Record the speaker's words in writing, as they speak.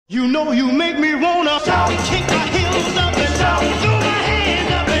You know you make me wanna kick my heels up and throw my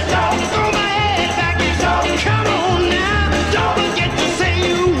hands up and throw my head back and come on now. Don't forget to say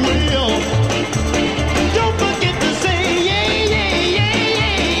you will. Don't forget to say yeah, yeah, yeah,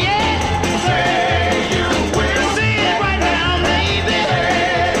 yeah, yeah. Say you will. Say it right now, baby.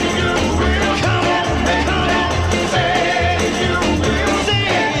 Say you will. Come on. Say you will.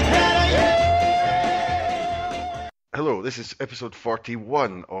 Say it better. Hello, this is episode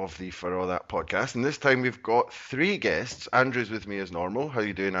 41 of the For All That podcast, and this time we've got three guests. Andrew's with me as normal. How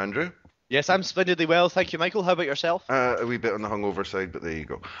you doing, Andrew? Yes, I'm splendidly well, thank you, Michael. How about yourself? A wee bit on the hungover side, but there you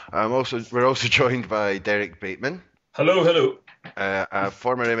go. We're also joined by Derek Bateman. Hello, hello.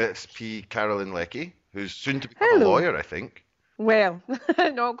 Former MSP Carolyn Leckie, who's soon to become a lawyer, I think. Well,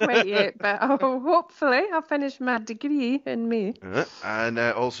 not quite yet, but hopefully I'll finish my degree in May. And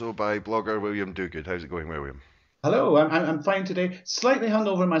also by blogger William Duguid. How's it going, William? Hello, I'm fine today. Slightly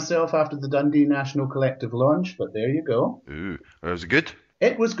hungover myself after the Dundee National Collective launch, but there you go. Ooh, was it good?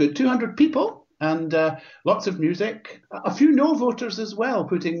 It was good. 200 people and lots of music. A few no voters as well,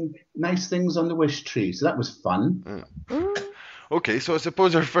 putting nice things on the wish tree. So that was fun. Okay, so I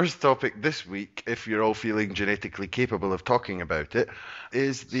suppose our first topic this week, if you're all feeling genetically capable of talking about it,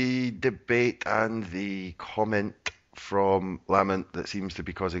 is the debate and the comment from Lamont that seems to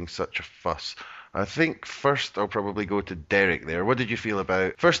be causing such a fuss. I think first I'll probably go to Derek there. What did you feel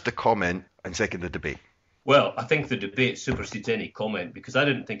about, first the comment and second the debate? Well, I think the debate supersedes any comment because I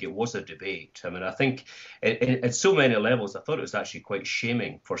didn't think it was a debate. I mean, I think at so many levels, I thought it was actually quite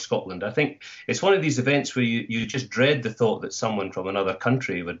shaming for Scotland. I think it's one of these events where you just dread the thought that someone from another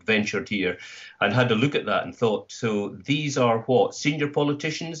country would ventured here and had to look at that and thought, so these are what, senior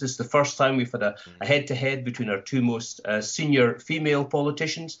politicians? It's the first time we've had a head-to-head between our two most senior female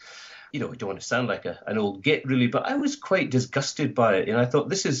politicians. You know, I don't want to sound like an old git really, but I was quite disgusted by it. And I thought,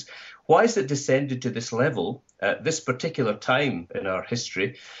 why is it descended to this level at this particular time in our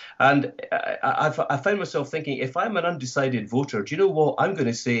history? And I found myself thinking, if I'm an undecided voter, do you know what? I'm going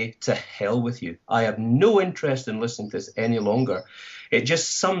to say, to hell with you. I have no interest in listening to this any longer. It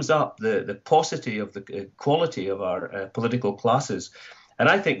just sums up the paucity of the quality of our political classes. And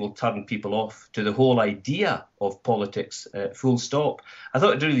I think will turn people off to the whole idea of politics, full stop. I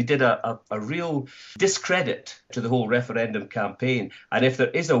thought it really did a real discredit to the whole referendum campaign. And if there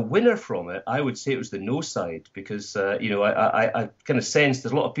is a winner from it, I would say it was the no side, because, I kind of sense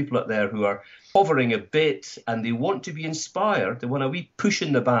there's a lot of people out there who are hovering a bit and they want to be inspired. They want a wee push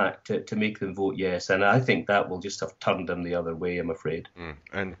in the back to make them vote yes. And I think that will just have turned them the other way, I'm afraid.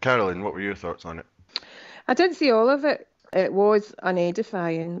 And Carolyn, what were your thoughts on it? I did see all of it. It was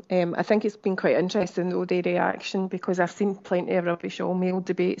unedifying. I think it's been quite interesting, though, the reaction, because I've seen plenty of rubbish all-male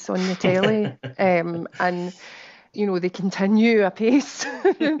debates on the telly, and, you know, they continue apace.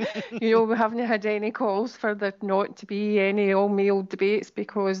 We haven't had any calls for there not to be any all-male debates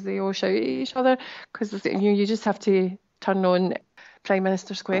because they all shout at each other, because you just have to turn on Prime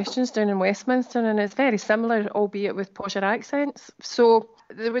Minister's Questions down in Westminster, and it's very similar, albeit with posher accents. So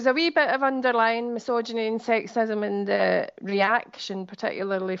there was a wee bit of underlying misogyny and sexism in the reaction,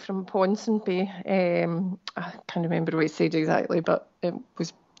 particularly from Ponsonby. I can't remember what he said exactly, but it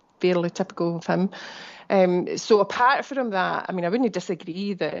was fairly typical of him. So apart from that, I mean, I wouldn't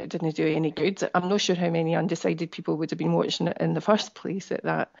disagree that it didn't do any good. I'm not sure how many undecided people would have been watching it in the first place at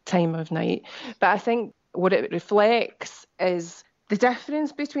that time of night. But I think what it reflects is the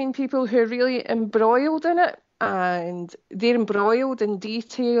difference between people who are really embroiled in it, and they're embroiled in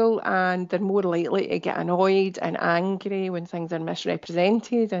detail, and they're more likely to get annoyed and angry when things are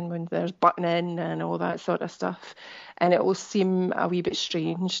misrepresented and when there's butting in and all that sort of stuff. And it will seem a wee bit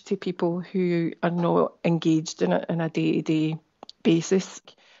strange to people who are not engaged in it on a day-to-day basis.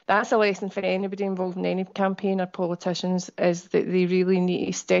 That's a lesson for anybody involved in any campaign or politicians, is that they really need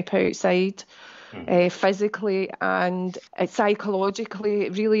to step outside physically and psychologically,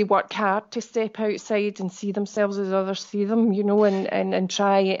 really work hard to step outside and see themselves as others see them, and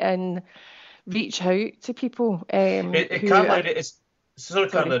try and reach out to people.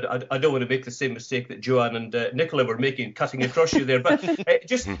 Carolyn, I don't want to make the same mistake that Joanne and Nicola were making, cutting across you there, but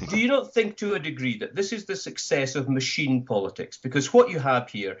do you not think to a degree that this is the success of machine politics? Because what you have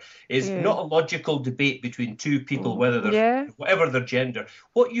here is not a logical debate between two people, whatever their gender.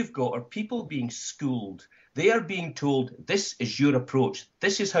 What you've got are people being schooled. They are being told, this is your approach,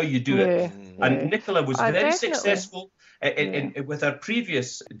 this is how you do it. And Nicola was very successful with her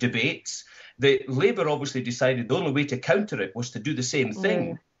previous debates. The Labour obviously decided the only way to counter it was to do the same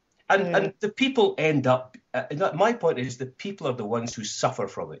thing. And the people end up, my point is the people are the ones who suffer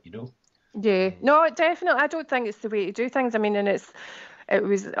from it, Yeah, no, definitely. I don't think it's the way to do things. I mean, and it's it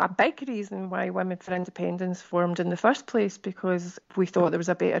was a big reason why Women for Independence formed in the first place, because we thought there was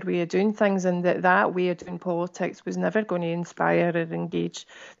a better way of doing things, and that way of doing politics was never going to inspire or engage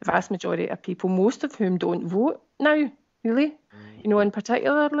the vast majority of people, most of whom don't vote now, really. You know, and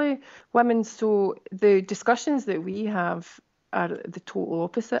particularly women. So the discussions that we have are the total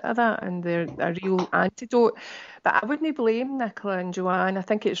opposite of that, and they're a real antidote. But I wouldn't blame Nicola and Joanne. I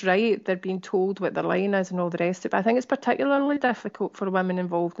think it's right, they're being told what their line is and all the rest of it. But I think it's particularly difficult for women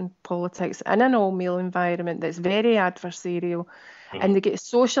involved in politics in an all-male environment that's very adversarial, and they get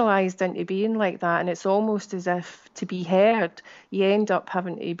socialised into being like that, and it's almost as if to be heard, you end up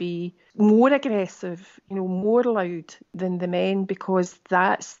having to be more aggressive, you know, more loud than the men, because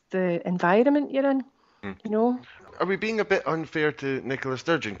that's the environment you're in, you know. Are we being a bit unfair to Nicola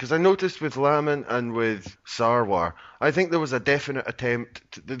Sturgeon? Because I noticed with Lamont and with Sarwar, I think there was a definite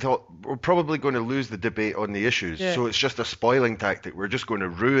attempt. They thought, we're probably going to lose the debate on the issues, so it's just a spoiling tactic. We're just going to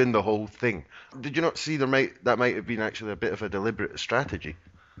ruin the whole thing. Did you not see that might have been actually a bit of a deliberate strategy?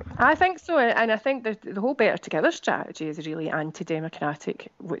 I think so, and I think the whole Better Together strategy is really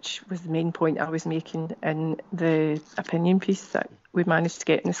anti-democratic, which was the main point I was making in the opinion piece that we managed to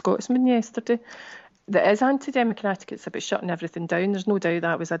get in the Scotsman yesterday. That is anti-democratic. It's about shutting everything down. There's no doubt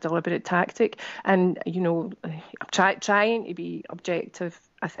that was a deliberate tactic. And, you know, trying to be objective,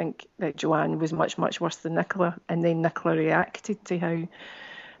 I think that Joanne was much, much worse than Nicola. And then Nicola reacted to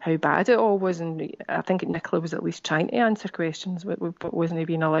how bad it all was. And I think Nicola was at least trying to answer questions, but wasn't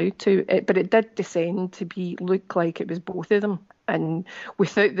being allowed to. But it did descend to look like it was both of them. And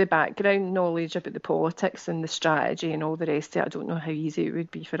without the background knowledge about the politics and the strategy and all the rest of it, I don't know how easy it would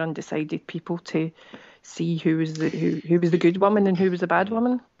be for undecided people to see who was the good woman and who was the bad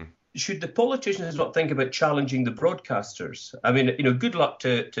woman. Should the politicians not think about challenging the broadcasters? I mean, you know, good luck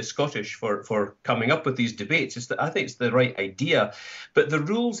to Scottish for coming up with these debates. I think it's the right idea, but the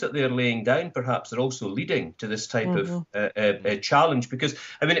rules that they're laying down perhaps are also leading to this type of challenge, because,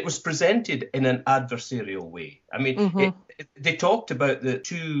 I mean, it was presented in an adversarial way. I mean, they talked about the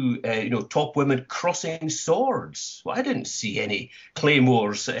two, top women crossing swords. Well, I didn't see any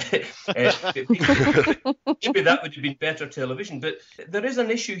claymores. Maybe that would have been better television, but there is an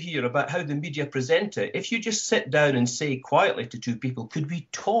issue here about how the media present it. If you just sit down and say quietly to two people, could we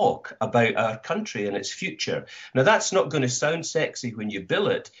talk about our country and its future? Now, that's not going to sound sexy when you bill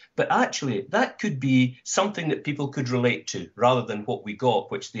it, but actually that could be something that people could relate to rather than what we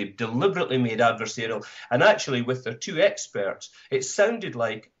got, which they've deliberately made adversarial. And actually, with their two experts, it sounded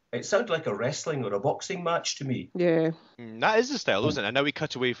like a wrestling or a boxing match to me. Yeah. That is the style, isn't it? And now we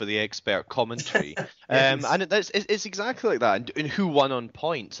cut away for the expert commentary. And it's exactly like that. And who won on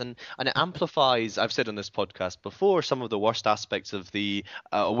points. And it amplifies, I've said on this podcast before, some of the worst aspects of the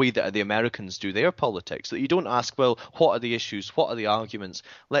way that the Americans do their politics. That you don't ask, well, what are the issues? What are the arguments?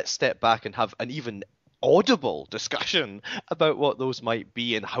 Let's step back and have an even audible discussion about what those might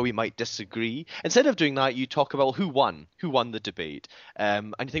be and how we might disagree. Instead of doing that, you talk about who won the debate.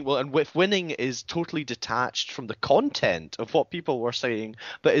 And you think, well, and if winning is totally detached from the content of what people were saying,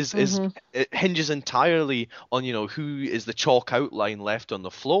 but it hinges entirely on, who is the chalk outline left on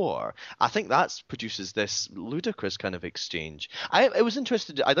the floor. I think that produces this ludicrous kind of exchange. I was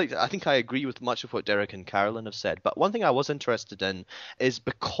interested, I think I agree with much of what Derek and Carolyn have said, but one thing I was interested in is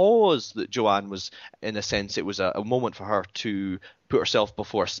because that Joanne was, in a sense, it was a moment for her to put herself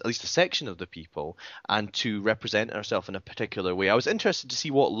before at least a section of the people and to represent herself in a particular way. I was interested to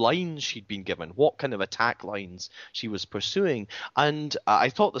see what lines she'd been given, what kind of attack lines she was pursuing. And I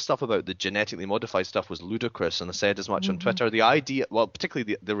thought the stuff about the genetically modified stuff was ludicrous, and I said as much on Twitter. The idea, well,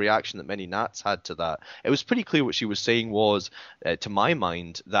 particularly the reaction that many Nats had to that, it was pretty clear what she was saying was, to my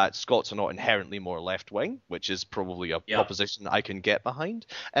mind, that Scots are not inherently more left-wing, which is probably a proposition I can get behind.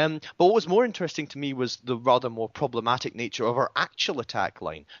 But what was more interesting to me was the rather more problematic nature of her actual attack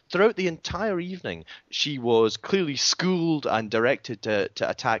line. Throughout the entire evening, she was clearly schooled and directed to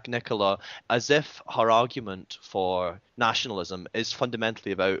attack Nicola as if her argument for nationalism is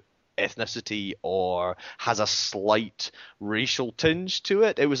fundamentally about ethnicity or has a slight racial tinge to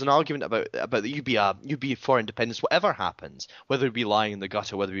it. It was an argument about that you'd be for independence whatever happens, whether it be lying in the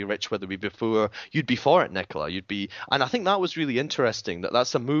gutter, whether it be rich, whether it be poor, you'd be for it, Nicola. And I think that was really interesting,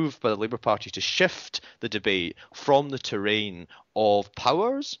 that's a move by the Labour Party to shift the debate from the terrain of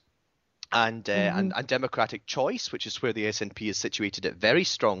powers and democratic choice, which is where the SNP is situated it very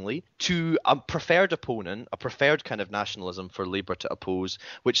strongly, to a preferred opponent, a preferred kind of nationalism for Labour to oppose,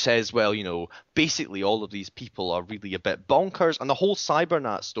 which says, well, basically all of these people are really a bit bonkers. And the whole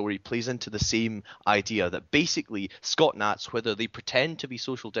Cybernat story plays into the same idea that basically Scott Nats, whether they pretend to be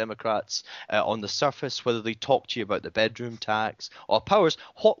Social Democrats on the surface, whether they talk to you about the bedroom tax or powers,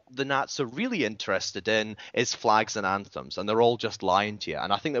 what the Nats are really interested in is flags and anthems, and they're all just lying to you.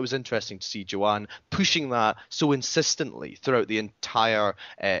 And I think that was interesting to see Joanne pushing that so insistently throughout the entire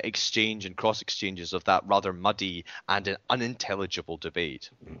exchange and cross exchanges of that rather muddy and unintelligible debate.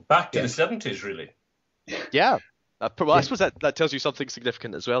 Back to the 70s, really. Yeah. Well, I suppose that tells you something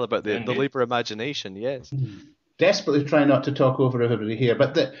significant as well about the Labour imagination, yes. Desperately try not to talk over everybody here,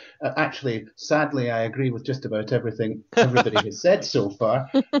 but actually, sadly, I agree with just about everything everybody has said so far.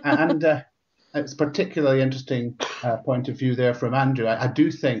 And it's a particularly interesting point of view there from Andrew. I do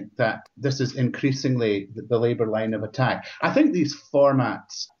think that this is increasingly the Labour line of attack. I think these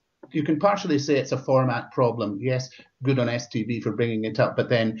formats, you can partially say it's a format problem. Yes, good on STV for bringing it up, but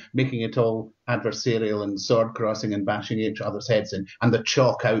then making it all adversarial and sword crossing and bashing each other's heads in, and the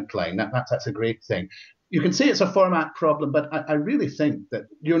chalk outline, that's a great thing. You can say it's a format problem, but I really think that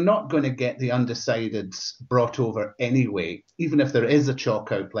you're not going to get the undecideds brought over anyway, even if there is a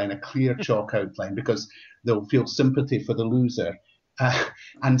chalk outline, a clear chalk outline, because they'll feel sympathy for the loser.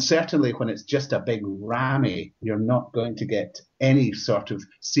 And certainly when it's just a big rammy, you're not going to get any sort of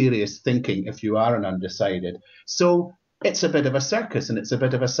serious thinking if you are an undecided. So it's a bit of a circus and it's a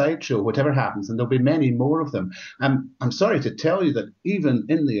bit of a sideshow, whatever happens, and there'll be many more of them. I'm sorry to tell you that even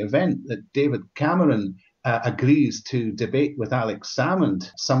in the event that David Cameron agrees to debate with Alex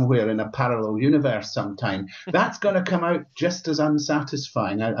Salmond somewhere in a parallel universe sometime, that's going to come out just as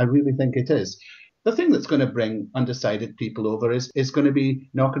unsatisfying. I really think it is. The thing that's going to bring undecided people over is going to be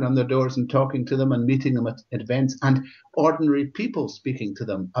knocking on their doors and talking to them and meeting them at events, and ordinary people speaking to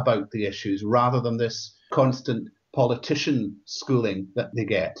them about the issues rather than this constant politician schooling that they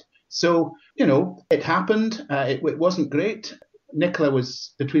get. So, it happened. It wasn't great. Nicola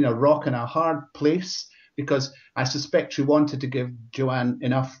was between a rock and a hard place because I suspect she wanted to give Joanne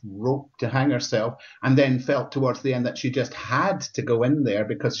enough rope to hang herself and then felt towards the end that she just had to go in there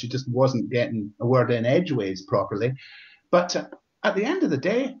because she just wasn't getting a word in edgeways properly. But at the end of the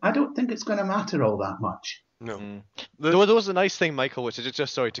day, I don't think it's going to matter all that much. No. There was a nice thing, Michael, which is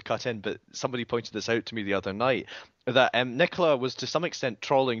just sorry to cut in, but somebody pointed this out to me the other night, that Nicola was to some extent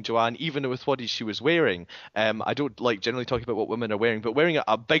trolling Joanne even with what she was wearing. I don't like generally talking about what women are wearing, but wearing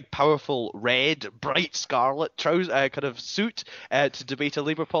a big, powerful, red, bright scarlet kind of suit to debate a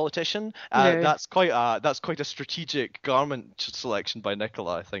Labour politician, that's quite a strategic garment selection by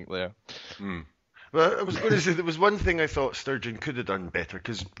Nicola, I think, there. Well, I was going to say there was one thing I thought Sturgeon could have done better,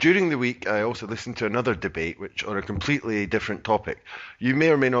 because during the week I also listened to another debate which on a completely different topic. You may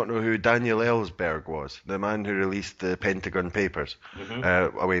or may not know who Daniel Ellsberg was, the man who released the Pentagon Papers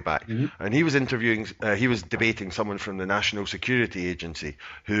a way back. And he was debating someone from the National Security Agency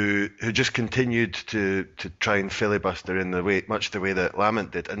who just continued to try and filibuster in much the way that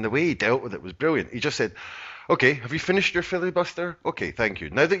Lamont did. And the way he dealt with it was brilliant. He just said, okay, have you finished your filibuster? Okay, thank you.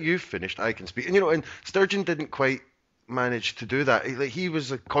 Now that you've finished, I can speak. And Sturgeon didn't quite manage to do that. He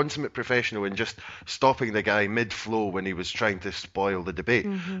was a consummate professional in just stopping the guy mid-flow when he was trying to spoil the debate.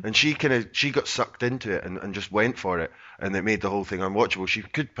 And she got sucked into it and just went for it, and it made the whole thing unwatchable. She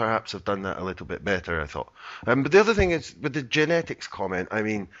could perhaps have done that a little bit better, I thought. But the other thing is, with the genetics comment, I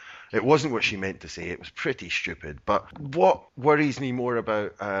mean, it wasn't what she meant to say. It was pretty stupid. But what worries me more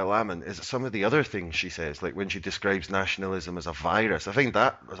about Lamont is some of the other things she says, like when she describes nationalism as a virus. I think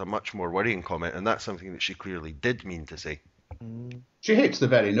that was a much more worrying comment, and that's something that she clearly did mean to say. She hates the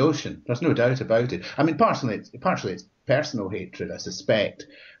very notion. There's no doubt about it. I mean, partially it's personal hatred, I suspect,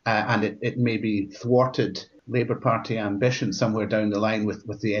 and it may be thwarted Labour Party ambition somewhere down the line with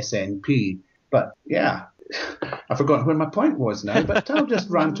the SNP. But yeah, I've forgotten where my point was now, but I'll just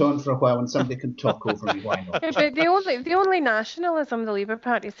rant on for a while and somebody can talk over me. Why not? Yeah, but the only nationalism the Labour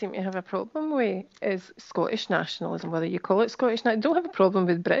Party seem to have a problem with is Scottish nationalism, whether you call it Scottish. They don't have a problem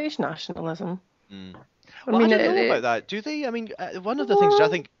with British nationalism. Well, I don't know about that. Do they? I mean, one of the things I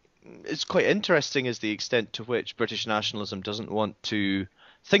think is quite interesting is the extent to which British nationalism doesn't want to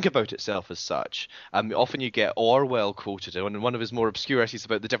think about itself as such. Often you get Orwell quoted in one of his more obscure essays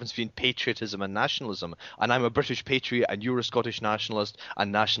about the difference between patriotism and nationalism. And I'm a British patriot and you're a Scottish nationalist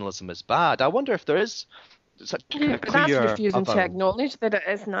and nationalism is bad. I wonder if there is such kind of clear... That's refusing to acknowledge that it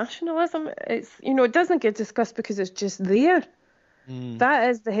is nationalism. It's, it doesn't get discussed because it's just there. That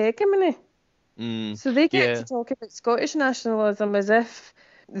is the hegemony. So they get to talk about Scottish nationalism as if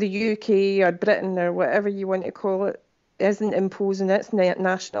the UK or Britain or whatever you want to call it isn't imposing its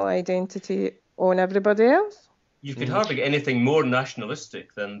national identity on everybody else. You could hardly get anything more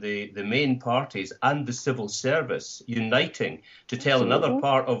nationalistic than the main parties and the civil service uniting to tell another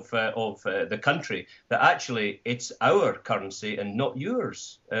part of the country that actually it's our currency and not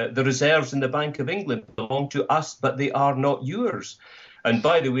yours. The reserves in the Bank of England belong to us, but they are not yours. And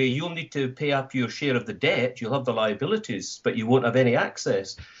by the way, you'll need to pay up your share of the debt. You'll have the liabilities, but you won't have any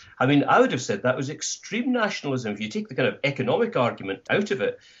access. I mean, I would have said that was extreme nationalism. If you take the kind of economic argument out of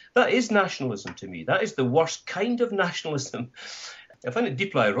it, that is nationalism to me. That is the worst kind of nationalism. I find it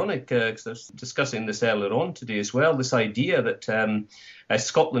deeply ironic, because I was discussing this earlier on today as well, this idea that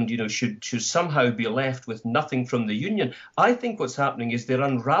Scotland, should somehow be left with nothing from the Union. I think what's happening is they're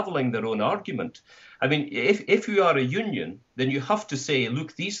unravelling their own argument. I mean, if you are a union, then you have to say,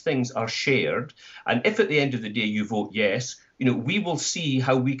 look, these things are shared. And if at the end of the day you vote yes, we will see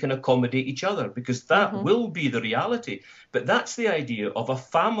how we can accommodate each other, because that will be the reality. But that's the idea of a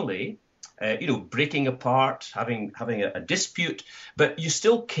family, breaking apart, having a dispute, but you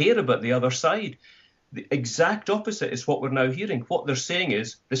still care about the other side. The exact opposite is what we're now hearing. What they're saying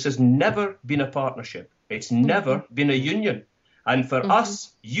is this has never been a partnership. It's never been a union. And for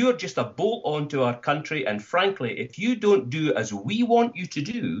us, you're just a bolt onto our country. And frankly, if you don't do as we want you to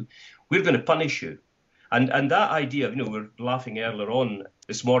do, we're going to punish you. And that idea of, we were laughing earlier on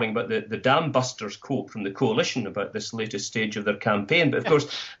this morning about the Dam Busters quote from the coalition about this latest stage of their campaign. But of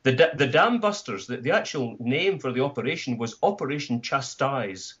course, the Dam Busters, the actual name for the operation was Operation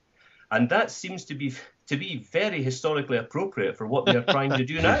Chastise. And that seems to be very historically appropriate for what they are trying to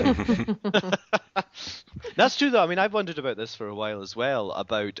do now. That's true, though. I mean, I've wondered about this for a while as well,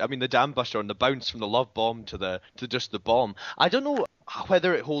 the dam buster and the bounce from the love bomb to just the bomb. I don't know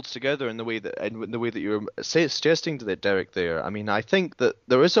whether it holds together in the way that you're suggesting to Derek there. I mean, I think that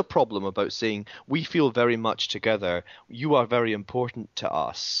there is a problem about saying we feel very much together, you are very important to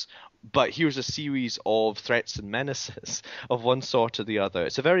us, but here's a series of threats and menaces of one sort or the other.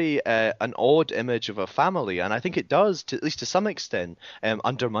 It's a very an odd image of a family, and I think it does, at least to some extent,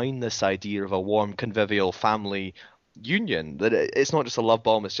 undermine this idea of a warm, convivial family union. That it's not just a love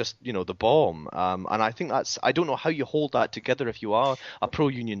bomb; it's just the bomb. And I think I don't know how you hold that together if you are a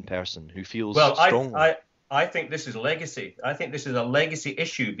pro-union person who feels strongly. I think this is legacy. I think this is a legacy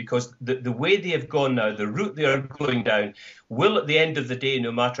issue, because the way they have gone now, the route they are going down, will at the end of the day,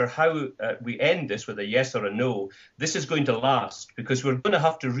 no matter how we end this with a yes or a no, this is going to last, because we're going to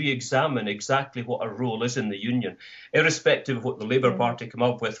have to re-examine exactly what our role is in the union, irrespective of what the Labour Party come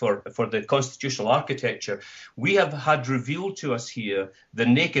up with for the constitutional architecture. We have had revealed to us here the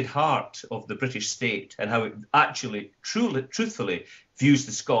naked heart of the British state and how it actually, truthfully views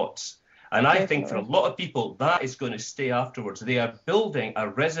the Scots. And I think for a lot of people, that is going to stay afterwards. They are building a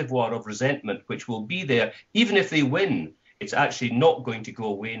reservoir of resentment, which will be there. Even if they win, it's actually not going to go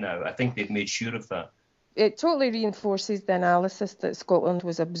away now. I think they've made sure of that. It totally reinforces the analysis that Scotland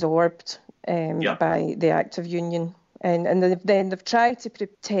was absorbed by the Act of Union. And then they've tried to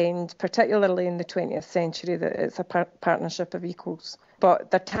pretend, particularly in the 20th century, that it's a partnership of equals.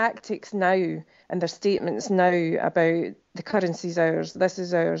 But their tactics now and their statements now about the currency's ours, this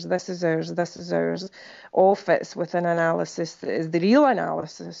is ours, this is ours, this is ours, all fits with an analysis that is the real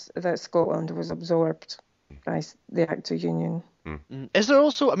analysis that Scotland was absorbed by the Act of Union. Is there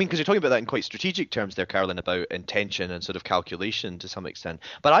also, because you're talking about that in quite strategic terms there, Carolyn, about intention and sort of calculation to some extent,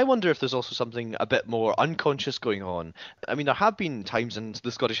 but I wonder if there's also something a bit more unconscious going on. I mean, there have been times in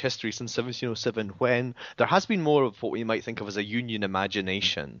the Scottish history since 1707 when there has been more of what we might think of as a union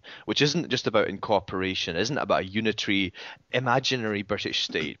imagination, which isn't just about incorporation, isn't about a unitary, imaginary British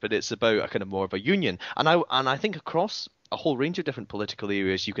state, but it's about a kind of more of a union. And I think across a whole range of different political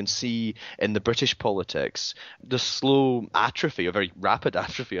areas, you can see in the British politics the slow atrophy, or very rapid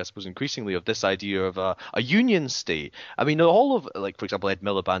atrophy, I suppose, increasingly, of this idea of a union state. I mean, all of, like, for example, Ed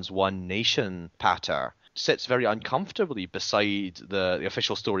Miliband's One Nation patter sits very uncomfortably beside the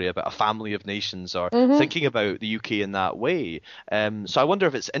official story about a family of nations, or thinking about the UK in that way. So I wonder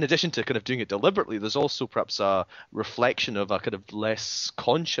if it's, in addition to kind of doing it deliberately, there's also perhaps a reflection of a kind of less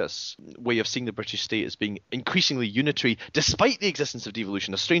conscious way of seeing the British state as being increasingly unitary, despite the existence of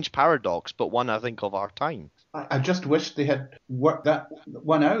devolution. A strange paradox, but one, I think, of our time. I just wish they had worked that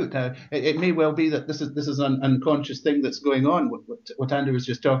one out. It may well be that this is an unconscious thing that's going on, what Andrew was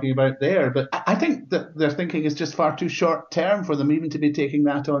just talking about there. But I think that their thinking is just far too short term for them even to be taking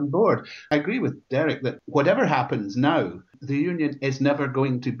that on board. I agree with Derek that whatever happens now, the union is never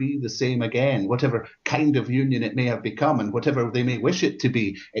going to be the same again. Whatever kind of union it may have become and whatever they may wish it to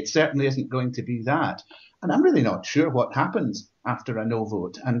be, it certainly isn't going to be that. And I'm really not sure what happens after a no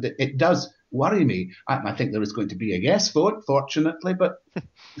vote. And it does worry me. I think there is going to be a yes vote, fortunately, but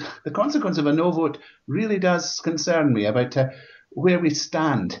the consequence of a no vote really does concern me about where we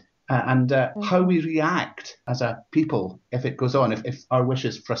stand and how we react as a people if it goes on, if our wish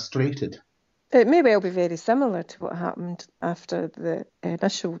is frustrated. It may well be very similar to what happened after the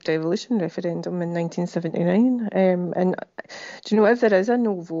initial devolution referendum in 1979. And do you know, if there is a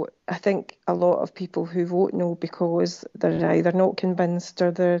no vote, I think a lot of people who vote no because they're either not convinced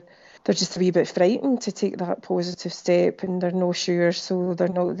or they're just a wee bit frightened to take that positive step, and they're not sure, so they're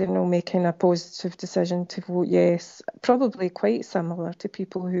not making a positive decision to vote yes. Probably quite similar to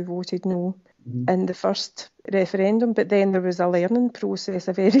people who voted no in the first referendum, but then there was a learning process,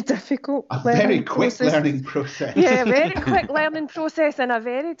 a very difficult learning process. Yeah, a very quick learning process and a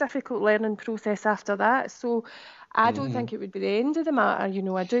very difficult learning process after that. So I don't think it would be the end of the matter. You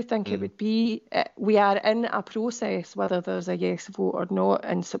know, I do think it would be, we are in a process, whether there's a yes vote or not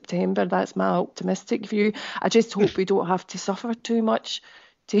in September. That's my optimistic view. I just hope we don't have to suffer too much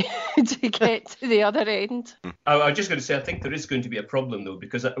to get to the other end. I was just going to say, I think there is going to be a problem, though,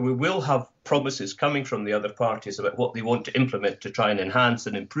 because we will have promises coming from the other parties about what they want to implement to try and enhance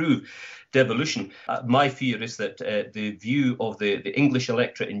and improve devolution. My fear is that the view of the English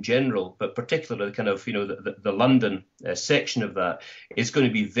electorate in general, but particularly kind of, the London section of that, is going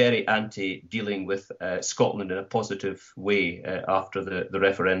to be very anti-dealing with Scotland in a positive way after the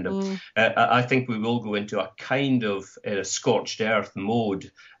referendum. I think we will go into a kind of scorched earth mode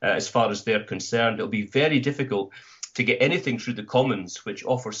as far as they're concerned. It'll be very difficult to get anything through the Commons which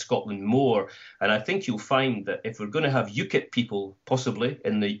offers Scotland more. And I think you'll find that if we're going to have UKIP people, possibly,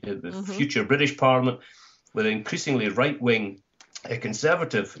 in the future British Parliament, with an increasingly right-wing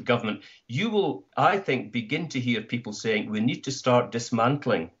Conservative government, you will, I think, begin to hear people saying we need to start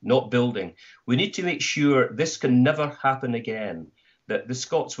dismantling, not building. We need to make sure this can never happen again, that the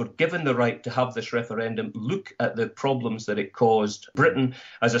Scots were given the right to have this referendum, look at the problems that it caused. Britain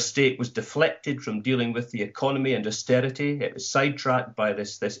as a state was deflected from dealing with the economy and austerity. It was sidetracked by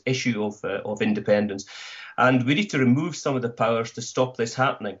this issue of independence. And we need to remove some of the powers to stop this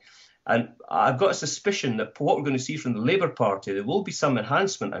happening. And I've got a suspicion that what we're going to see from the Labour Party, there will be some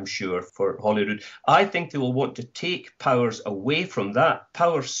enhancement, I'm sure, for Holyrood. I think they will want to take powers away from that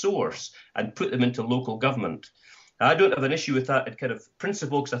power source and put them into local government. I don't have an issue with that in kind of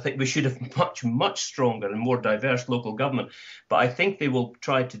principle, because I think we should have much, much stronger and more diverse local government. But I think they will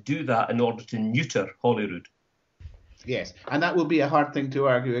try to do that in order to neuter Holyrood. Yes, and that will be a hard thing to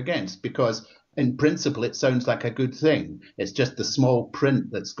argue against, because in principle it sounds like a good thing. It's just the small print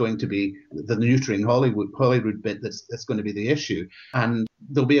that's going to be the neutering Holyrood bit that's going to be the issue. And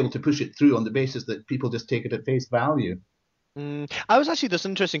they'll be able to push it through on the basis that people just take it at face value. I was actually, there's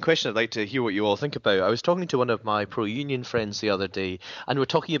an interesting question I'd like to hear what you all think about. I was talking to one of my pro-union friends the other day, and we're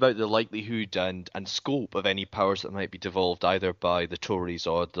talking about the likelihood and scope of any powers that might be devolved either by the Tories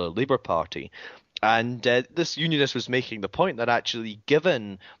or the Labour Party. And this unionist was making the point that actually,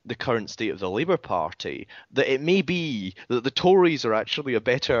 given the current state of the Labour Party, that it may be that the Tories are actually a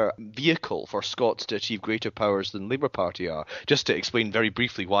better vehicle for Scots to achieve greater powers than Labour Party are. Just to explain very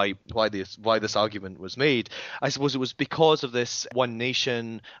briefly why this argument was made, I suppose it was because of this one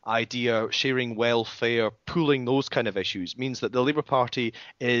nation idea, sharing welfare, pooling, those kind of issues, means that the Labour Party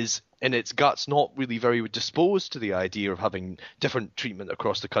is in its guts not really very disposed to the idea of having different treatment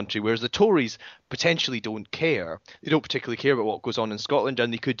across the country, whereas the Tories potentially don't care. They don't particularly care about what goes on in Scotland,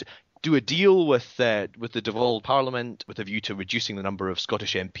 and they could do a deal with the devolved Parliament with a view to reducing the number of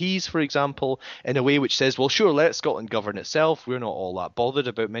Scottish MPs, for example, in a way which says, well, sure, let Scotland govern itself. We're not all that bothered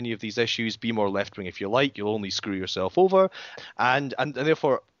about many of these issues. Be more left-wing if you like. You'll only screw yourself over. And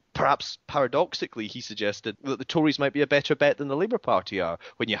therefore, perhaps paradoxically, he suggested that the Tories might be a better bet than the Labour Party are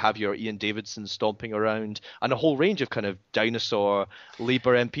when you have your Ian Davidson stomping around and a whole range of kind of dinosaur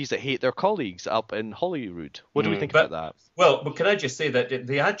Labour MPs that hate their colleagues up in Holyrood. What do we think about that? Well, but can I just say that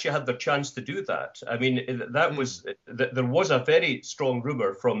they actually had their chance to do that? I mean, there was a very strong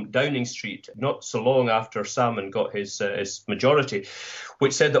rumour from Downing Street not so long after Salmon got his majority,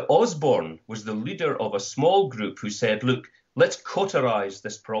 which said that Osborne was the leader of a small group who said, look, let's cauterise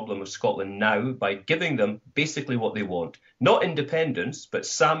this problem of Scotland now by giving them basically what they want. Not independence, but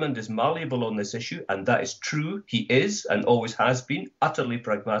Salmond is malleable on this issue, and that is true. He is, and always has been, utterly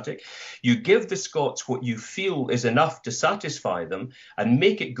pragmatic. You give the Scots what you feel is enough to satisfy them and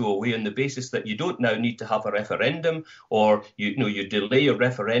make it go away on the basis that you don't now need to have a referendum, or you delay a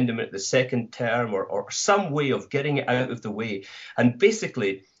referendum at the second term, or some way of getting it out of the way. And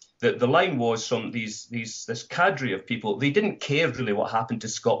basically, The line was from this cadre of people. They didn't care really what happened to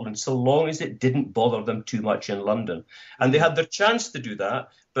Scotland so long as it didn't bother them too much in London. And they had their chance to do that,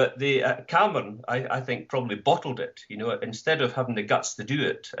 but Cameron, I think, probably bottled it. Instead of having the guts to do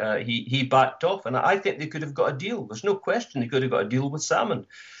it, he backed off. And I think they could have got a deal. There's no question they could have got a deal with salmon.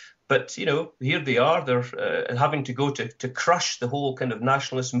 But, here they are. They're having to go to crush the whole kind of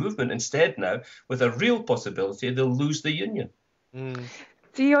nationalist movement instead now, with a real possibility they'll lose the union.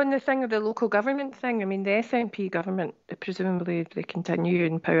 See, on the thing of the local government thing, I mean, the SNP government, presumably they continue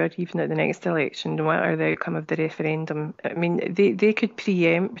in power even at the next election, no matter the outcome of the referendum. I mean, they could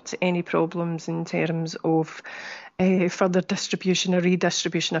preempt any problems in terms of further distribution or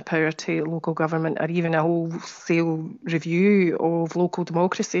redistribution of power to local government, or even a wholesale review of local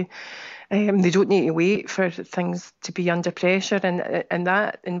democracy. They don't need to wait for things to be under pressure, and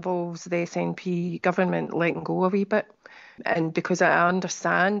that involves the SNP government letting go a wee bit. And because I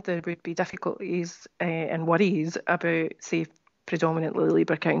understand there would be difficulties and worries about, say, predominantly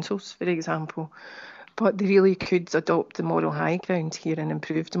Labour councils, for example, but they really could adopt the moral high ground here and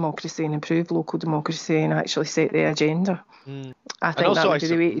improve democracy and improve local democracy and actually set the agenda. I think that would be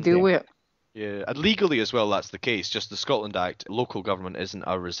the way to deal with it. Yeah, and legally as well, that's the case. Just the Scotland Act, local government isn't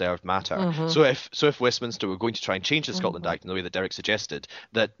a reserved matter. So if Westminster were going to try and change the Scotland Act in the way that Derek suggested,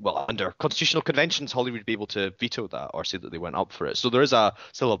 that, well, under constitutional conventions, Hollywood would be able to veto that or say that they weren't up for it. So there is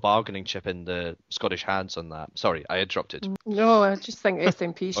still a bargaining chip in the Scottish hands on that. Sorry, I interrupted. No, I just think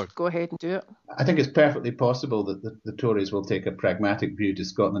SNP should go ahead and do it. I think it's perfectly possible that the Tories will take a pragmatic view to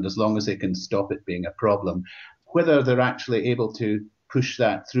Scotland as long as they can stop it being a problem. Whether they're actually able to push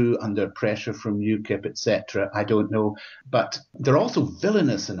that through under pressure from UKIP, etc., I don't know. But they're also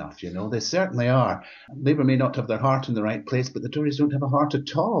villainous enough, They certainly are. Labour may not have their heart in the right place, but the Tories don't have a heart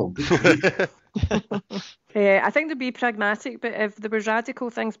at all. I think they'd be pragmatic, but if there was radical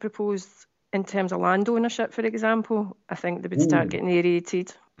things proposed in terms of land ownership, for example, I think they would start getting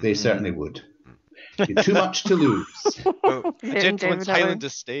irritated. They certainly would. Too much to lose. Well, a gentleman's Highland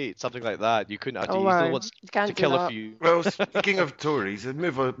estate, something like that. You couldn't have to kill a few. Well, speaking of Tories, and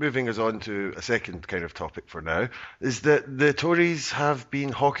moving us on to a second kind of topic for now, is that the Tories have been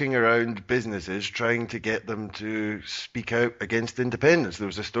hawking around businesses trying to get them to speak out against independence. There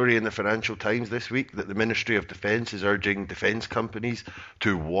was a story in the Financial Times this week that the Ministry of Defence is urging defence companies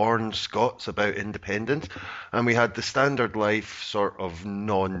to warn Scots about independence. And we had the Standard Life sort of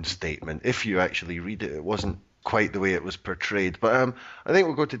non-statement. If you actually read it, it wasn't quite the way it was portrayed. But I think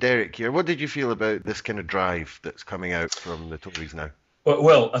we'll go to Derek here. What did you feel about this kind of drive that's coming out from the Tories now?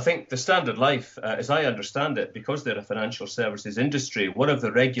 Well, I think the Standard Life, as I understand it, because they're a financial services industry, one of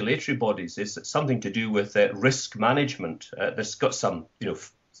the regulatory bodies is something to do with risk management. That's got some,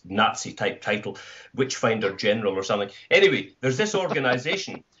 Nazi-type title, Witchfinder General or something. Anyway, there's this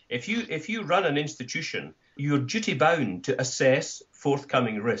organisation. If you run an institution, you're duty-bound to assess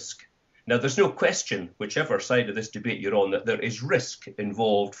forthcoming risk. Now, there's no question, whichever side of this debate you're on, that there is risk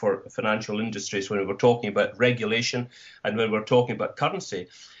involved for financial industries when we're talking about regulation and when we're talking about currency.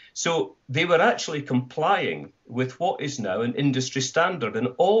 So they were actually complying with what is now an industry standard, and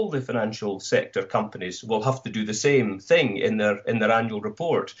all the financial sector companies will have to do the same thing in their annual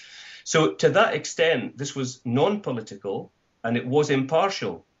report. So to that extent, this was non-political and it was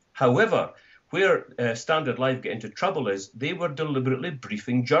impartial. However, where Standard Life get into trouble is they were deliberately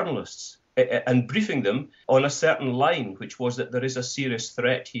briefing journalists and briefing them on a certain line, which was that there is a serious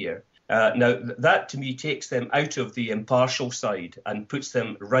threat here. Now, that to me takes them out of the impartial side and puts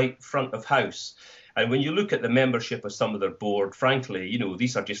them right front of house. And when you look at the membership of some of their board, frankly,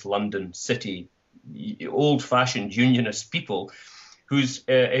 these are just London City, old-fashioned unionist people who's,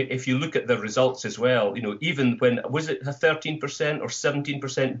 if you look at the results as well, even when, was it a 13% or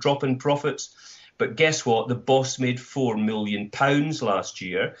 17% drop in profits? But guess what? The boss made £4 million last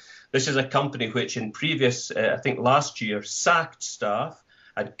year. This is a company which in previous, I think last year, sacked staff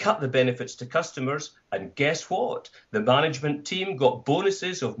and cut the benefits to customers. And guess what? The management team got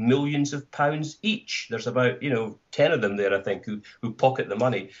bonuses of millions of pounds each. There's about, 10 of them there, I think, who pocket the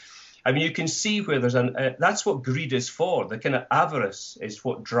money. I mean, you can see where there's that's what greed is for. The kind of avarice is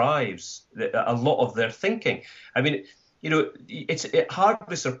what drives a lot of their thinking. I mean, it's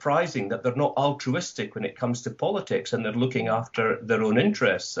hardly surprising that they're not altruistic when it comes to politics and they're looking after their own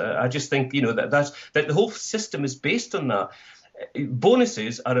interests. I just think, that the whole system is based on that.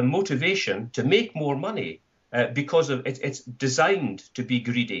 Bonuses are a motivation to make more money because of it's designed to be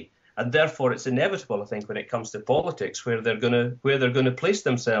greedy. And therefore, it's inevitable, I think, when it comes to politics, where they're going to place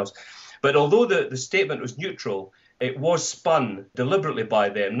themselves. But although the statement was neutral, it was spun deliberately by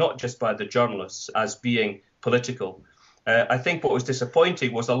them, not just by the journalists, as being political. I think what was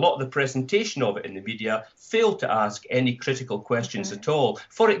disappointing was a lot of the presentation of it in the media failed to ask any critical questions at all.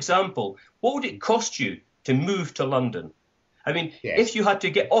 For example, what would it cost you to move to London? I mean, if you had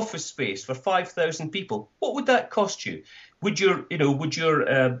to get office space for 5,000 people, what would that cost you? Would your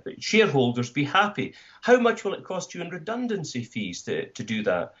shareholders be happy? How much will it cost you in redundancy fees to do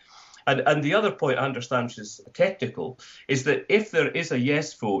that? And the other point I understand, which is technical, is that if there is a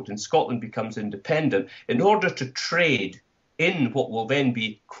yes vote and Scotland becomes independent, in order to trade in what will then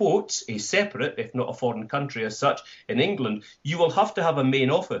be, quotes, a separate, if not a foreign country as such, in England, you will have to have a main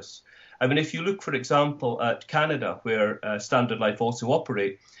office. I mean, if you look, for example, at Canada, where Standard Life also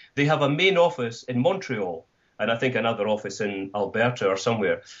operate, they have a main office in Montreal, and I think another office in Alberta or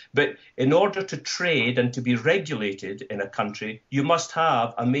somewhere. But in order to trade and to be regulated in a country, you must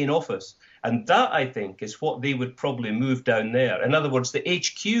have a main office. And that, I think, is what they would probably move down there. In other words, the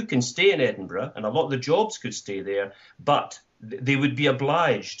HQ can stay in Edinburgh, and a lot of the jobs could stay there, but they would be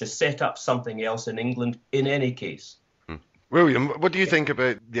obliged to set up something else in England in any case. William, what do you think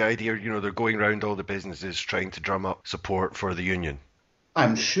about the idea, they're going around all the businesses trying to drum up support for the union?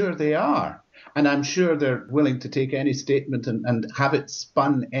 I'm sure they are. And I'm sure they're willing to take any statement and have it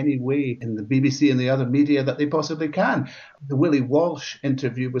spun any way in the BBC and the other media that they possibly can. The Willie Walsh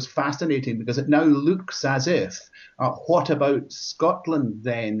interview was fascinating because it now looks as if what about Scotland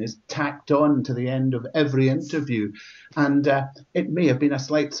then is tacked on to the end of every interview. And it may have been a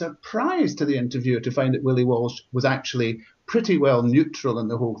slight surprise to the interviewer to find that Willie Walsh was actually pretty well neutral in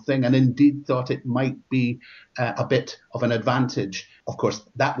the whole thing and indeed thought it might be a bit of an advantage. Of course,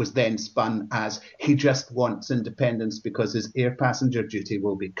 that was then spun as he just wants independence because his air passenger duty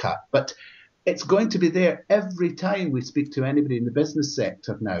will be cut. But it's going to be there every time we speak to anybody in the business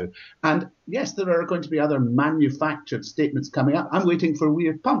sector now. And yes, there are going to be other manufactured statements coming up. I'm waiting for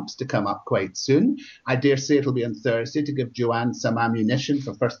Weir Pumps to come up quite soon. I dare say it'll be on Thursday to give Joanne some ammunition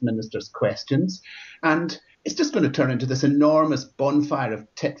for First Minister's questions. And it's just going to turn into this enormous bonfire of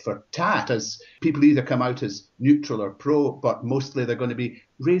tit for tat as people either come out as neutral or pro, but mostly they're going to be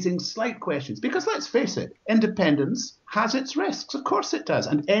raising slight questions. Because let's face it, independence has its risks. Of course it does.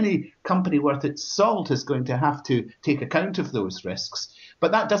 And any company worth its salt is going to have to take account of those risks.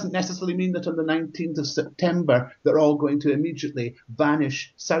 But that doesn't necessarily mean that on the 19th of September, they're all going to immediately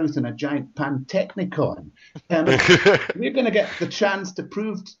vanish south in a giant Pantechnicon. We're going to get the chance to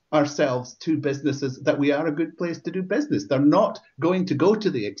prove ourselves to businesses that we are a good place to do business. They're not going to go to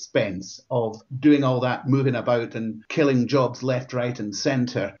the expense of doing all that moving about and killing jobs left, right and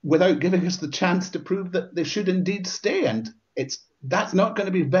centre without giving us the chance to prove that they should indeed stay. And that's not going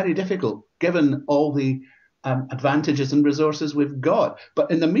to be very difficult given all the advantages and resources we've got.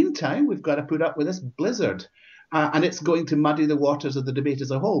 But in the meantime, we've got to put up with this blizzard. And it's going to muddy the waters of the debate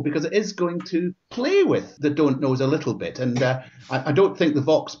as a whole because it is going to play with the don't knows a little bit. And I don't think the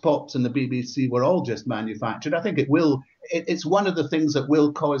Vox Pops and the BBC were all just manufactured. I think it's one of the things that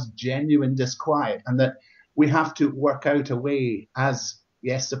will cause genuine disquiet and that we have to work out a way as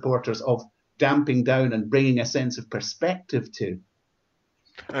yes supporters of damping down and bringing a sense of perspective to.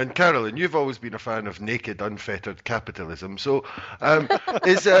 And Carolyn, you've always been a fan of naked, unfettered capitalism. So,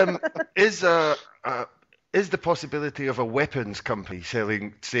 is the possibility of a weapons company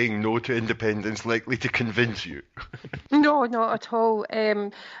saying no to independence likely to convince you? No, not at all.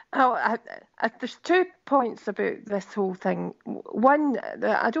 There's 2 points about this whole thing. One,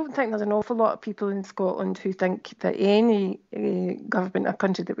 I don't think there's an awful lot of people in Scotland who think that any government or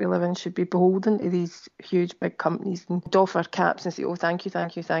country that we live in should be beholden to these huge big companies and doff our caps and say, oh, thank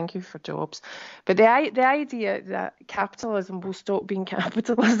you for jobs. But the idea that capitalism will stop being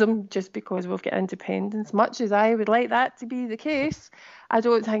capitalism just because we've got independence, much as I would like that to be the case, I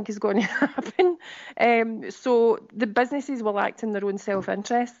don't think is going to happen. So the businesses will act in their own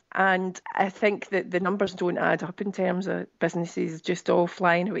self-interest, and I think that the numbers don't add up in terms of businesses just all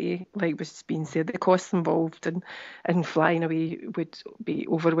flying away, like was being said. The costs involved in flying away would be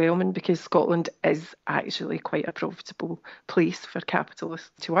overwhelming because Scotland is actually quite a profitable place for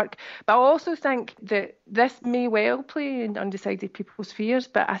capitalists to work. But I also think that this may well play in undecided people's fears,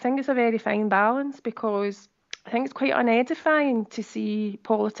 but I think it's a very fine balance because I think it's quite unedifying to see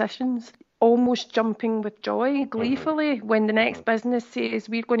politicians almost jumping with joy, gleefully, when the next business says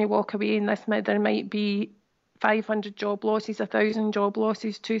we're going to walk away and there might be 500 job losses, 1,000 job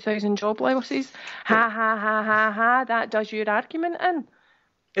losses, 2,000 job losses. Ha, ha, ha, ha, ha, that does your argument in.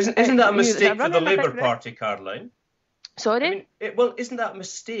 Isn't that a mistake for the Labour Party, Caroline? Sorry? I mean, well, isn't that a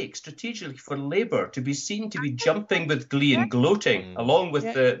mistake strategically for Labour to be seen to be jumping with glee and gloating along with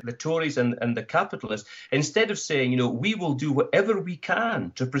the Tories and the capitalists, instead of saying, we will do whatever we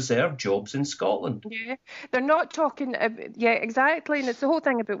can to preserve jobs in Scotland? Yeah, they're not talking. Yeah, exactly, and it's the whole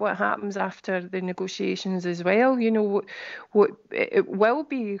thing about what happens after the negotiations as well. What it will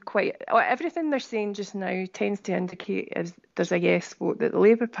be quite. Everything they're saying just now tends to indicate is there's a yes vote that the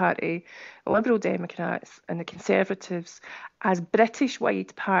Labour Party, the Liberal Democrats, and the Conservatives, as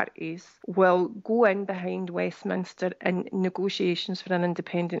British-wide parties, will go in behind Westminster in negotiations for an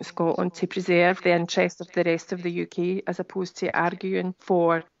independent Scotland to preserve the interests of the rest of the UK, as opposed to arguing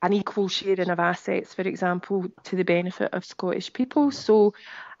for an equal sharing of assets, for example, to the benefit of Scottish people. So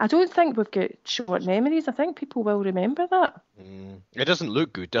I don't think we've got short memories. I think people will remember that. It doesn't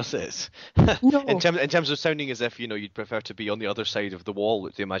look good, does it? No. in terms of sounding as if you'd prefer to be on the other side of the wall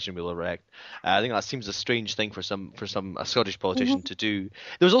that the Imagine will erect. I think that seems a strange thing for a Scottish politician to do.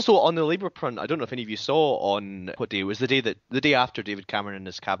 There was also on the Labour front. I don't know if any of you saw on what day it was, the day after David Cameron and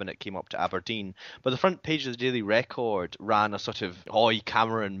his cabinet came up to Aberdeen. But the front page of the Daily Record ran a sort of "Oi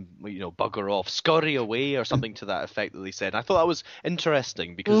Cameron, bugger off, scurry away" or something to that effect that they said. I thought that was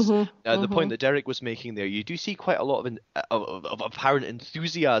interesting because the point that Derek was making there, you do see quite a lot of apparent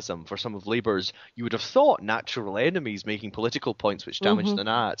enthusiasm for some of Labour's, you would have thought, natural enemies making political points which damage the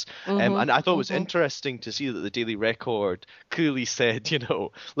Nats. And I thought it was interesting to see that the Daily Record clearly said,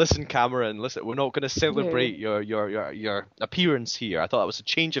 listen, Cameron, listen, we're not going to celebrate your appearance here. I thought that was a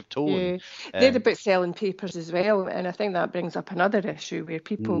change of tone. They're about selling papers as well, and I think that brings up another issue where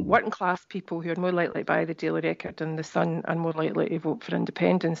people, working class people who are more likely to buy the Daily Record and the Sun, are more likely to vote for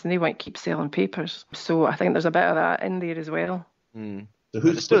independence, and they want to keep selling papers. So I think there's a bit of that in there as well. So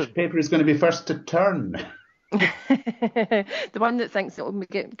which paper is going to be first to turn? The one that thinks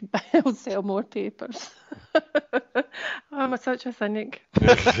it'll sell more papers. I'm such a cynic.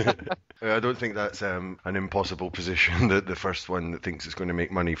 I don't think that's an impossible position, that the first one that thinks it's going to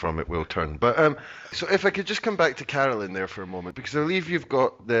make money from it will turn. But so if I could just come back to Carolyn there for a moment, because I believe you've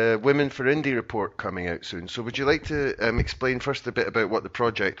got the Women For Indy report coming out soon. So would you like to explain first a bit about what the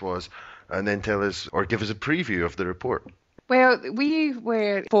project was, and then tell us or give us a preview of the report? Well, we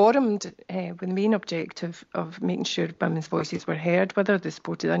were formed with the main objective of making sure women's voices were heard, whether they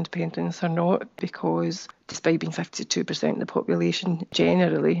supported independence or not, because despite being 52% of the population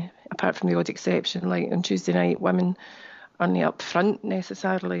generally, apart from the odd exception, like on Tuesday night, women aren't up front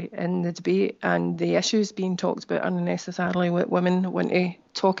necessarily in the debate, and the issues being talked about aren't necessarily what women want to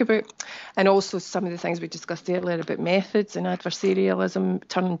talk about. And also some of the things we discussed earlier about methods and adversarialism,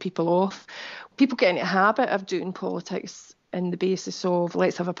 turning people off. People get into a habit of doing politics in the basis of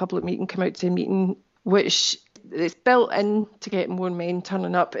let's have a public meeting, come out to a meeting, which is built in to get more men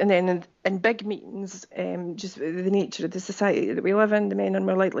turning up. And then in big meetings, just the nature of the society that we live in, the men are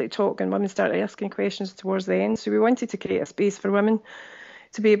more likely to talk and women start asking questions towards the end. So we wanted to create a space for women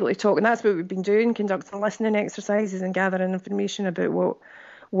to be able to talk. And that's what we've been doing, conducting listening exercises and gathering information about what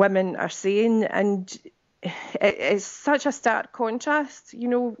women are saying. And it's such a stark contrast,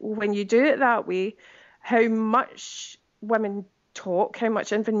 when you do it that way, how much women talk, how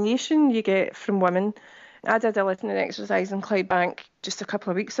much information you get from women. I did a listening exercise in Clydebank just a couple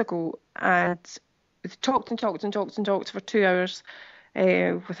of weeks ago, and talked for 2 hours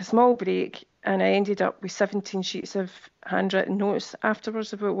with a small break, and I ended up with 17 sheets of handwritten notes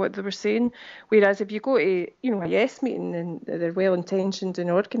afterwards about what they were saying. Whereas if you go to a yes meeting and they're well intentioned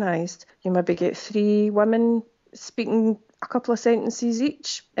and organised, you maybe get 3 women speaking a couple of sentences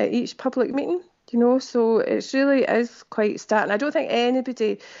each at each public meeting. So it really is quite stark. And I don't think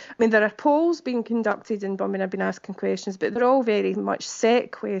anybody, there are polls being conducted and women have been asking questions, but they're all very much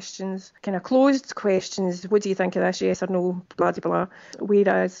set questions, kind of closed questions. What do you think of this? Yes or no, blah, blah, blah.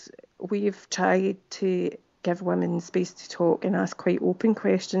 Whereas we've tried to give women space to talk and ask quite open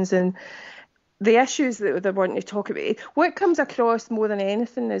questions. And the issues that they want to talk about, what comes across more than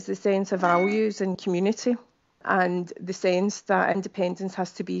anything is the sense of values and community, and the sense that independence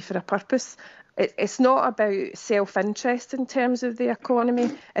has to be for a purpose. It's not about self-interest in terms of the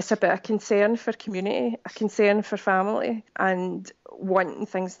economy. It's about a concern for community, a concern for family, and wanting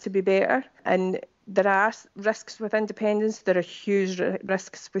things to be better. And there are risks with independence. There are huge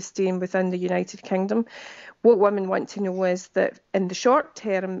risks with staying within the United Kingdom. What women want to know is that in the short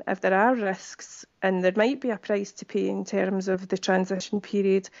term, if there are risks and there might be a price to pay in terms of the transition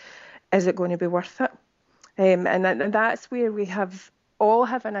period, is it going to be worth it? And that's where we all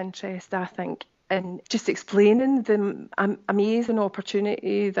have an interest, I think, in just explaining the amazing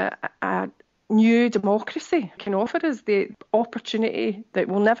opportunity that a new democracy can offer us, the opportunity that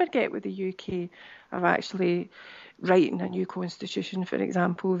we'll never get with the UK of actually writing a new constitution, for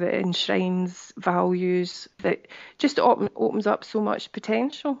example, that enshrines values, that just opens up so much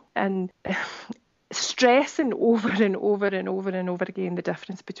potential, and stressing over and over and over and over again the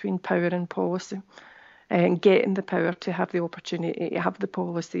difference between power and policy, and getting the power to have the opportunity to have the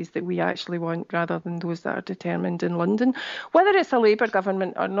policies that we actually want rather than those that are determined in London, whether it's a Labour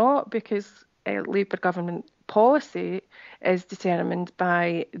government or not, because Labour government policy is determined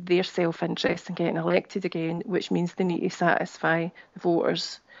by their self-interest in getting elected again, which means they need to satisfy the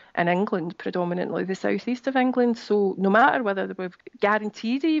voters in England, predominantly the southeast of England. So no matter whether they were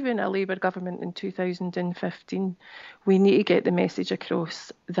guaranteed even a Labour government in 2015, we need to get the message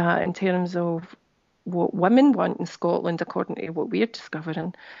across that in terms of what women want in Scotland, according to what we're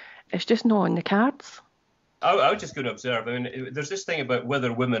discovering, it's just not on the cards. I was just going to observe, I mean, there's this thing about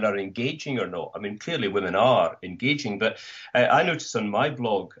whether women are engaging or not. I mean, clearly women are engaging, but I noticed on my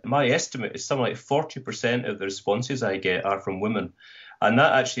blog, my estimate is something like 40% of the responses I get are from women. And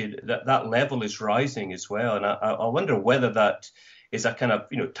that actually, that level is rising as well. And I wonder whether that is a kind of,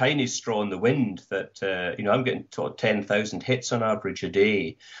 tiny straw in the wind that, I'm getting 10,000 hits on average a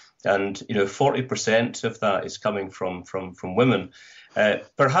day. And, 40% of that is coming from women.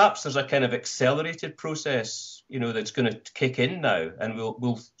 Perhaps there's a kind of accelerated process, that's going to kick in now, and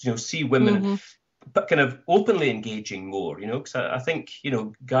we'll see women but kind of openly engaging more, because I think,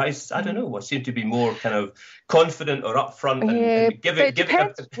 guys, I don't know, seem to be more kind of confident or upfront and give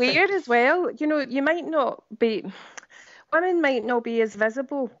it where as well, you might not be, women might not be as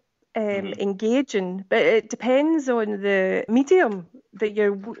visible, engaging, but it depends on the medium that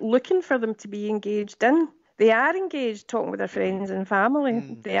you're looking for them to be engaged in. They are engaged talking with their friends and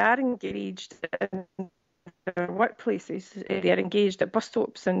family. They are engaged in their workplaces. They are engaged at bus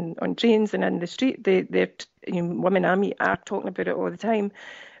stops and on trains and in the street. Women I meet are talking about it all the time.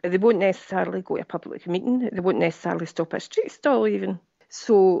 They won't necessarily go to a public meeting. They won't necessarily stop at a street stall even.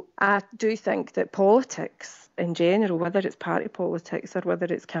 So I do think that politics in general, whether it's party politics or whether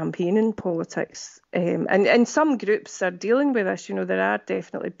it's campaigning politics, and some groups are dealing with this, there are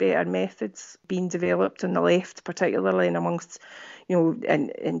definitely better methods being developed on the left, particularly and amongst,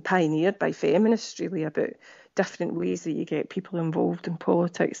 and pioneered by feminists really, about different ways that you get people involved in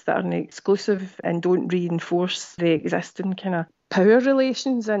politics that aren't exclusive and don't reinforce the existing kind of power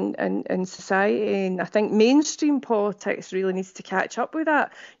relations in society. And I think mainstream politics really needs to catch up with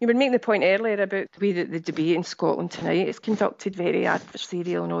that. You were making the point earlier about the way that the debate in Scotland tonight is conducted, very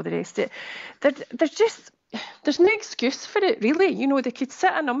adversarial and all the rest of it. There's no excuse for it, really. They could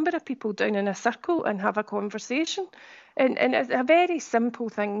sit a number of people down in a circle and have a conversation. And it's a very simple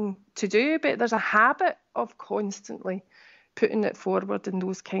thing to do, but there's a habit of constantly putting it forward in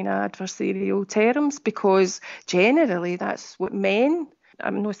those kind of adversarial terms, because generally that's what men,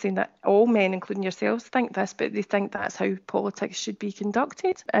 I'm not saying that all men, including yourselves, think this, but they think that's how politics should be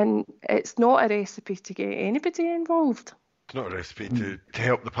conducted. And it's not a recipe to get anybody involved. It's not a recipe to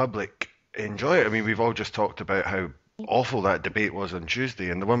help the public enjoy it. I mean, we've all just talked about how awful that debate was on Tuesday,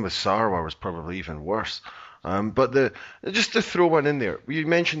 and the one with Sarwar was probably even worse. But just to throw one in there, you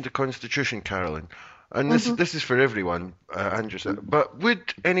mentioned the Constitution, Carolyn, and this is for everyone, Andrew. But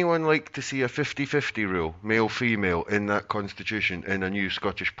would anyone like to see a 50-50 rule, male-female, in that Constitution in a new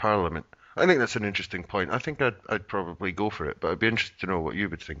Scottish Parliament? I think that's an interesting point. I think I'd probably go for it, but I'd be interested to know what you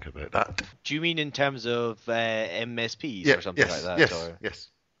would think about that. Do you mean in terms of MSPs or something like that? Yes.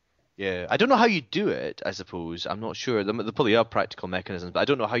 Yeah, I don't know how you do it, I suppose. I'm not sure. There probably are practical mechanisms, but I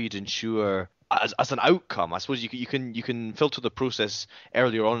don't know how you'd ensure as an outcome. I suppose you can filter the process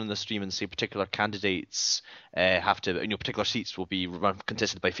earlier on in the stream and say particular candidates have to, particular seats will be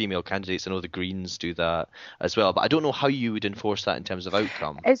contested by female candidates. I know the Greens do that as well, but I don't know how you would enforce that in terms of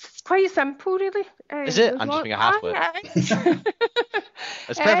outcome. It's quite simple, really. Is it? I'm just being a half-wit.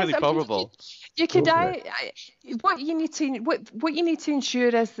 It's perfectly probable. You could what you need to ensure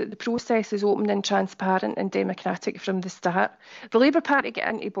is that the process is open and transparent and democratic from the start. The Labour Party get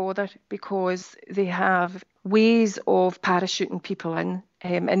into bother because they have ways of parachuting people in,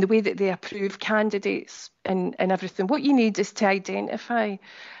 and the way that they approve candidates and everything. What you need is to identify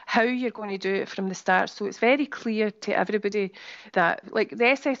how you're going to do it from the start, so it's very clear to everybody that, like the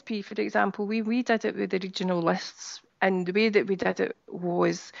SSP, for example, we did it with the regional lists. And the way that we did it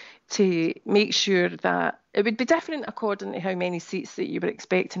was to make sure that it would be different according to how many seats that you were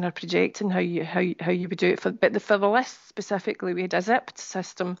expecting or projecting, how you would do it. For the list specifically, we had a zipped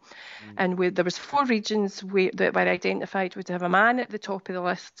system, and there was 4 regions that were identified would have a man at the top of the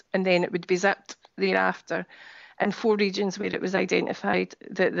list, and then it would be zipped thereafter. in 4 regions where it was identified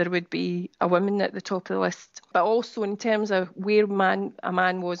that there would be a woman at the top of the list. But also in terms of where a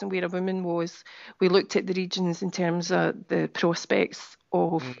man was and where a woman was, we looked at the regions in terms of the prospects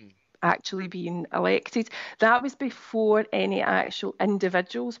of actually being elected. That was before any actual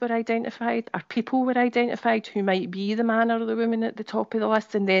individuals were identified or people were identified who might be the man or the woman at the top of the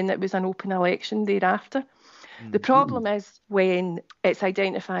list, and then it was an open election thereafter. The problem is when it's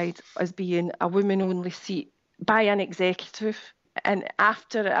identified as being a woman-only seat by an executive, and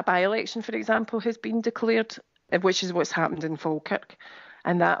after a by-election, for example, has been declared, which is what's happened in Falkirk,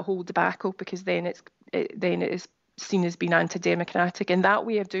 and that whole debacle, because then it is seen as being anti-democratic, and that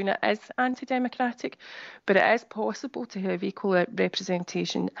way of doing it is anti-democratic. But it is possible to have equal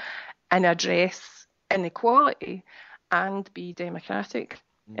representation and address inequality and be democratic.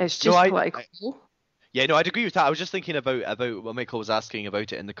 It's just political. Yeah, no, I'd agree with that. I was just thinking about what Michael was asking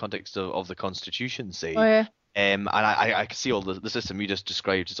about it in the context of the Constitution, say. Oh, yeah. And I can see all the system you just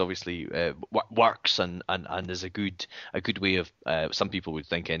described is obviously works and is a good way of some people would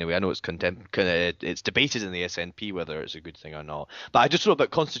think anyway. I know it's it's debated in the SNP whether it's a good thing or not. But I just thought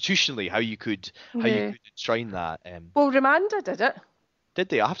about constitutionally how you could enshrine that. Well, Rwanda did it. Did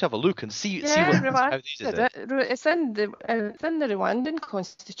they? I have to have a look and see how they did it. It's in the Rwandan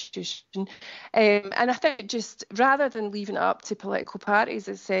constitution, and I think just rather than leaving it up to political parties,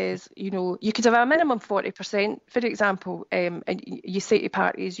 it says you could have a minimum 40%, for example, and you say to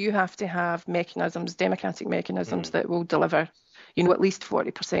parties you have to have democratic mechanisms that will deliver, at least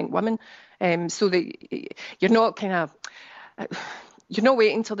 40% women, so that you're not kind of. You're not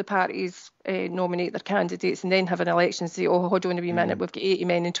waiting until the parties nominate their candidates and then have an election and say, oh, hold on a wee minute, we've got 80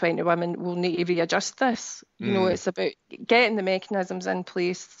 men and 20 women, we'll need to readjust this. It's about getting the mechanisms in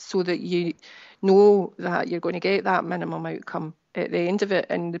place so that you know that you're going to get that minimum outcome at the end of it.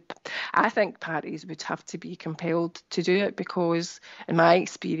 And I think parties would have to be compelled to do it because, in my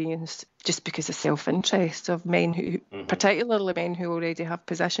experience, just because of self-interest of men who, particularly men who already have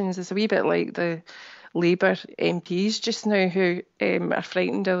positions, it's a wee bit like the Labour MPs just now who are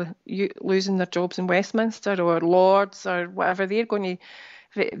frightened of losing their jobs in Westminster, or Lords or whatever. They're going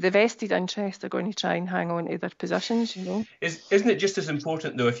to, the vested interests are going to try and hang on to their positions, Isn't it just as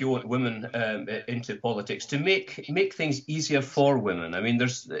important, though, if you want women into politics, to make things easier for women? I mean,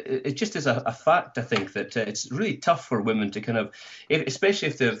 it just is a fact, I think, that it's really tough for women to kind of, especially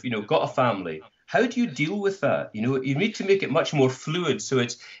if they've, got a family. How do you deal with that? You need to make it much more fluid. So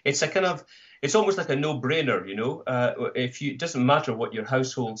it's a kind of, it's almost like a no-brainer, it doesn't matter what your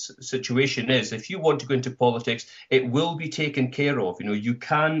household situation is. If you want to go into politics, it will be taken care of.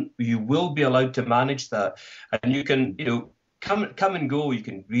 You will be allowed to manage that, and you can, come and go. You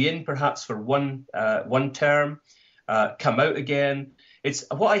can be in perhaps for one term, come out again. It's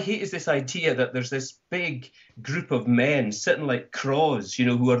what I hate is this idea that there's this big group of men sitting like crows,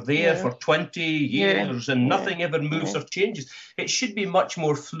 who are there for 20 years and nothing ever moves or changes. It should be much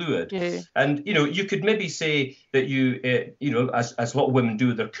more fluid. Yeah. And, you could maybe say that as a lot of women do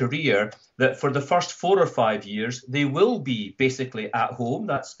with their career, that for the first 4 or 5 years, they will be basically at home.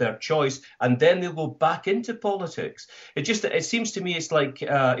 That's their choice. And then they'll go back into politics. It seems to me it's like,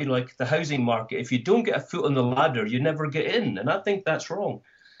 like the housing market. If you don't get a foot on the ladder, you never get in. And I think that's wrong.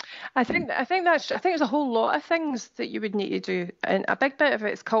 I think there's a whole lot of things that you would need to do, and a big bit of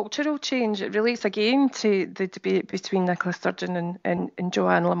it is cultural change. It relates again to the debate between Nicola Sturgeon and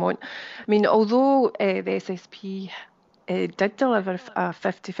Joanne Lamont. I mean, although the SSP did deliver a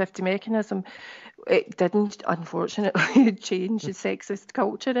 50-50 mechanism, it didn't, unfortunately, change the sexist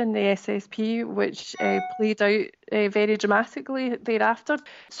culture in the SSP, which played out very dramatically thereafter.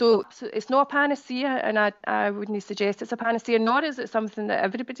 So it's not a panacea, and I wouldn't suggest it's a panacea, nor is it something that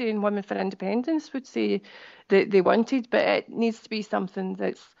everybody in Women for Independence would say that they wanted, but it needs to be something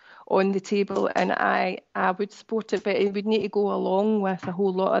that's on the table, and I would support it, but it would need to go along with a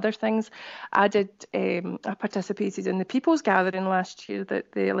whole lot of other things. I participated in the People's Gathering last year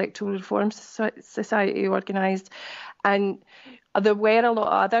that the Electoral Reform Society organised, and there were a lot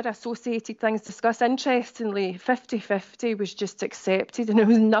of other associated things discussed. Interestingly, 50-50 was just accepted, and it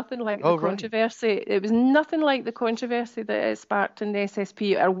was nothing like the controversy. It was nothing like the controversy that it sparked in the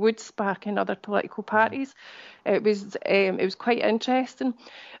SSP or would spark in other political parties. It was quite interesting,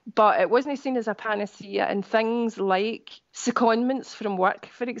 but it wasn't seen as a panacea. And things like secondments from work,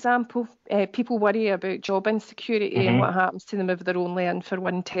 for example, people worry about job insecurity and what happens to them if they're only in for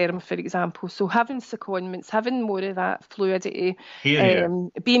one term, for example. So having secondments, having more of that fluidity,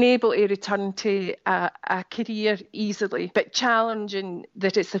 being able to return to a career easily, but challenging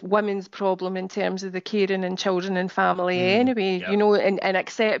that it's a women's problem in terms of the caring and children and family anyway, and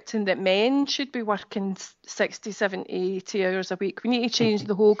accepting that men should be working 60 60, 70, 80 hours a week. We need to change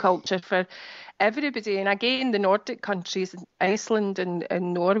the whole culture for everybody. And again, the Nordic countries, Iceland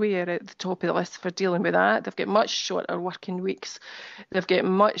and Norway are at the top of the list for dealing with that. They've got much shorter working weeks. They've got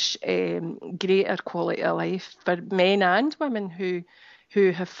much greater quality of life for men and women who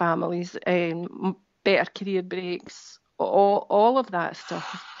have families, better career breaks, all of that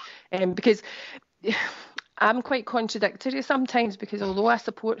stuff. Because I'm quite contradictory sometimes, because although I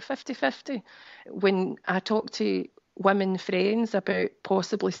support 50-50, when I talk to women friends about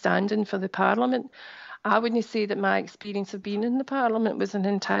possibly standing for the Parliament, I wouldn't say that my experience of being in the Parliament was an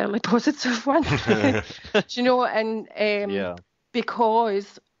entirely positive one. You know, and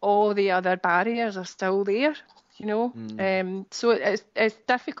because all the other barriers are still there, you know. So it's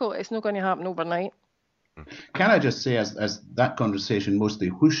difficult. It's not going to happen overnight. Can I just say, as that conversation mostly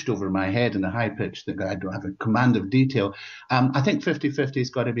whooshed over my head in a high pitch that I don't have a command of detail, I think 50-50 has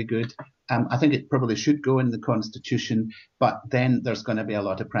got to be good. I think it probably should go in the Constitution, but then there's going to be a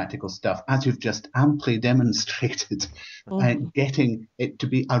lot of practical stuff, as you've just amply demonstrated, getting it to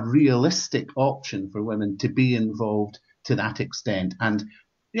be a realistic option for women to be involved to that extent. And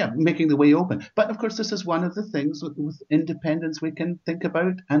making the way open. But of course, this is one of the things with independence we can think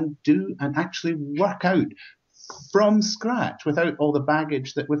about and do and actually work out from scratch without all the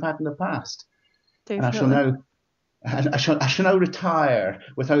baggage that we've had in the past. Definitely. And I shall now retire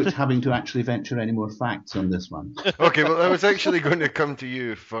without having to actually venture any more facts on this one. Okay, well, I was actually going to come to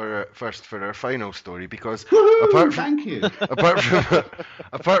you first for our final story, because apart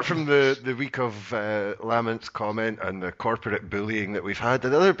from the week of Lamont's comment and the corporate bullying that we've had,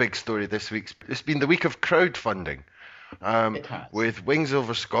 another big story this week, it's been the week of crowdfunding. With Wings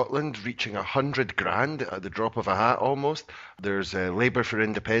Over Scotland reaching 100 grand at the drop of a hat almost. There's Labour for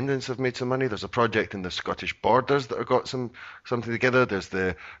Independence have made some money. There's a project in the Scottish Borders that have got something together. There's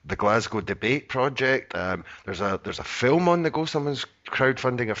the Glasgow Debate project. There's a film on the go. Someone's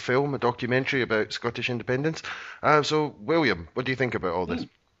crowdfunding a film, a documentary about Scottish independence. So William, what do you think about all this?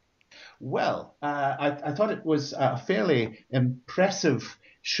 Well, I thought it was a fairly impressive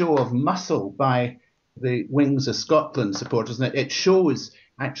show of muscle by the Wings of Scotland supporters, and it shows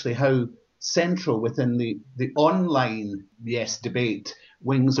actually how central within the online debate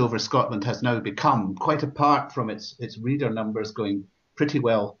Wings Over Scotland has now become, quite apart from its reader numbers going pretty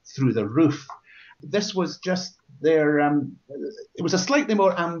well through the roof. This was just it was a slightly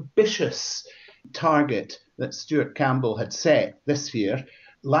more ambitious target that Stuart Campbell had set this year.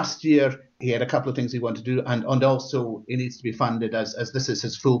 Last year, he had a couple of things he wanted to do, and also he needs to be funded as this is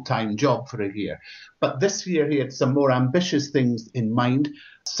his full-time job for a year. But this year, he had some more ambitious things in mind,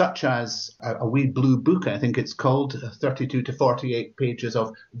 such as a wee blue book, I think it's called, 32 to 48 pages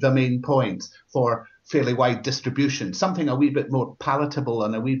of the main points for fairly wide distribution, something a wee bit more palatable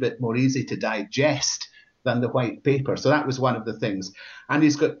and a wee bit more easy to digest than the white paper. So that was one of the things. And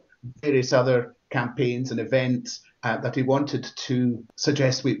he's got various other campaigns and events that he wanted to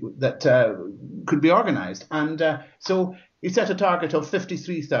suggest that could be organised. And so he set a target of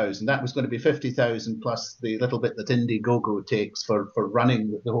 53,000. That was going to be 50,000 plus the little bit that Indiegogo takes for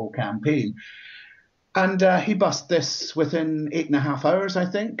running the whole campaign. And he bust this within 8.5 hours, I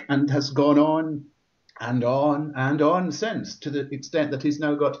think, and has gone on and on and on since, to the extent that he's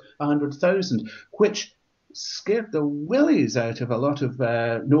now got 100,000, which scared the willies out of a lot of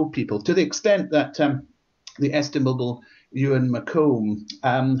no people, to the extent that the estimable Ewan McComb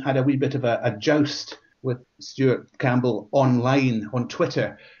had a wee bit of a joust with Stuart Campbell online on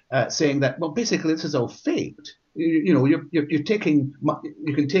Twitter, saying that, well, basically this is all faked. You're taking,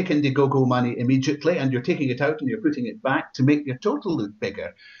 you can take Indiegogo money immediately, and you're taking it out and you're putting it back to make your total look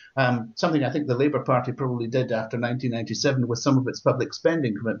bigger. Something I think the Labour Party probably did after 1997 with some of its public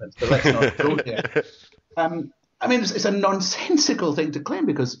spending commitments, but let's not go there. I mean, it's a nonsensical thing to claim,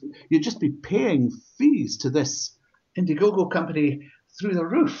 because you'd just be paying fees to this Indiegogo company through the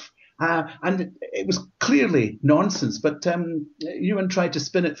roof. And it was clearly nonsense, but Ewan tried to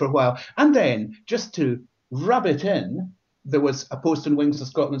spin it for a while. And then, just to rub it in, there was a post in Wings of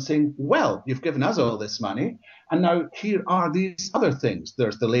Scotland saying, well, you've given us all this money, and now here are these other things.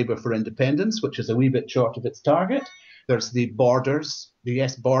 There's the Labour for Independence, which is a wee bit short of its target. There's the Borders, the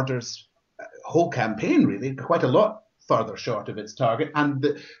Yes Borders whole campaign, really, quite a lot further short of its target, and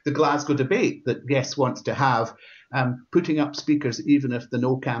the Glasgow debate that Yes wants to have, putting up speakers even if the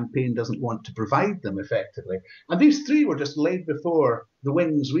No campaign doesn't want to provide them effectively. And these three were just laid before the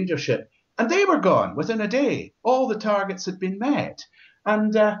Wings readership, and they were gone within a day. All the targets had been met.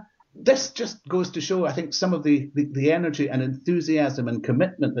 And this just goes to show, I think, some of the energy and enthusiasm and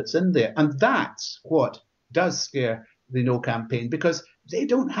commitment that's in there. And that's what does scare the No campaign because they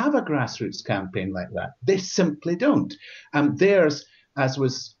don't have a grassroots campaign like that. They simply don't. Theirs, as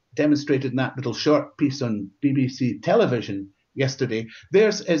was demonstrated in that little short piece on BBC television yesterday,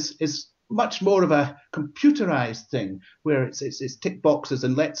 theirs is much more of a computerized thing where it's tick boxes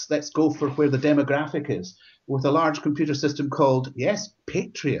and let's go for where the demographic is with a large computer system called, yes,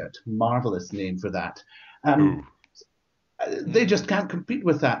 Patriot. Marvelous name for that. They just can't compete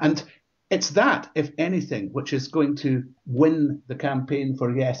with that. And it's that, if anything, which is going to win the campaign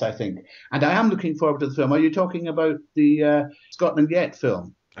for Yes, I think. And I am looking forward to the film. Are you talking about the Scotland Yet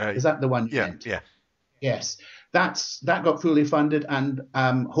film? Is that the one you meant? Yeah. Yes. That got fully funded, and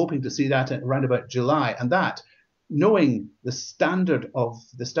I'm hoping to see that around about July. And that, knowing the standard of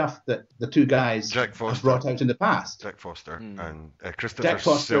the stuff that the two guys have brought out in the past. Jack Foster and Christopher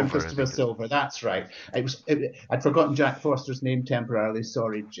Silver. And Christopher Silver, that's right. I'd forgotten Jack Foster's name temporarily.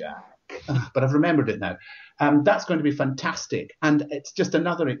 Sorry, Jack. But I've remembered it now. That's going to be fantastic. And it's just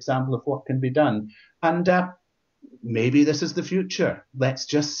another example of what can be done. And maybe this is the future. Let's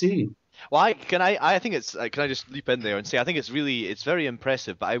just see. Well, can I just leap in there and say I think it's very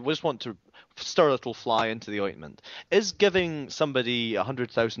impressive, but I just want to stir a little fly into the ointment. Is giving somebody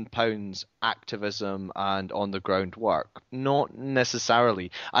 £100,000 activism and on the ground work? Not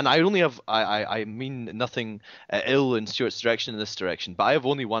necessarily. And I mean nothing ill in Stuart's direction in this direction, but I have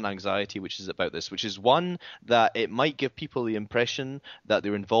only one anxiety, which is about this, which is one, that it might give people the impression that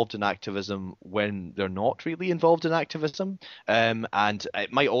they're involved in activism when they're not really involved in activism. And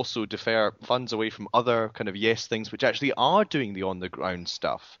it might also defer funds away from other kind of yes things which actually are doing the on the ground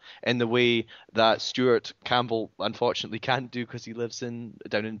stuff in the way that Stuart Campbell unfortunately can't do because he lives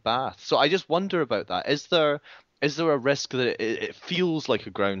down in Bath. So I just wonder about that. Is there a risk that it feels like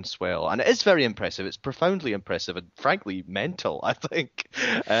a groundswell? And it is very impressive. It's profoundly impressive and frankly mental, I think.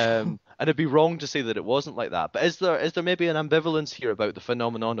 And it'd be wrong to say that it wasn't like that. But is there maybe an ambivalence here about the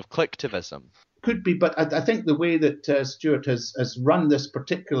phenomenon of clicktivism? Could be, but I think the way that Stuart has run this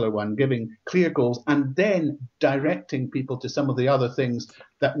particular one, giving clear goals and then directing people to some of the other things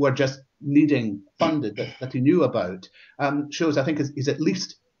that were just needing funded that he knew about, shows, I think, he's at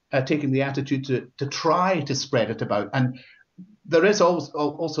least taking the attitude to try to spread it about. And there is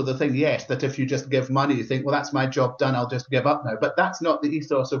also the thing, yes, that if you just give money, you think, well, that's my job done, I'll just give up now. But that's not the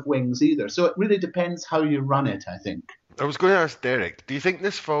ethos of Wings either. So it really depends how you run it, I think. I was going to ask Derek, do you think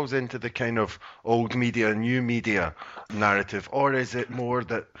this falls into the kind of old media, new media narrative, or is it more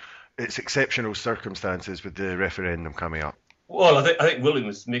that it's exceptional circumstances with the referendum coming up? Well, I think William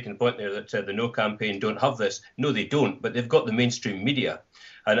was making a point there that the No campaign don't have this. No, they don't, but they've got the mainstream media.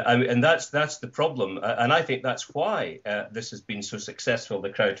 And that's the problem. And I think that's why this has been so successful,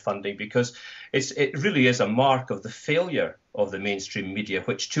 the crowdfunding, because it really is a mark of the failure of the mainstream media,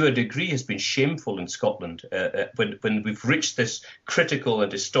 which to a degree has been shameful in Scotland when we've reached this critical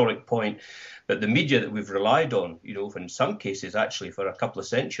and historic point that the media that we've relied on, in some cases actually for a couple of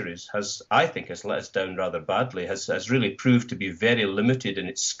centuries, I think has let us down rather badly, has really proved to be very limited in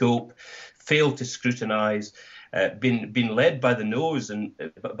its scope, failed to scrutinise, been led by the nose and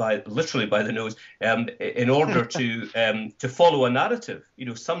literally by the nose in order to follow a narrative,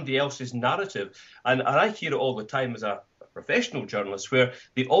 somebody else's narrative. And I hear it all the time as a professional journalist where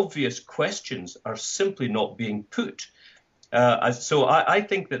the obvious questions are simply not being put. So I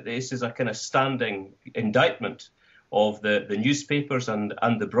think that this is a kind of standing indictment of the newspapers and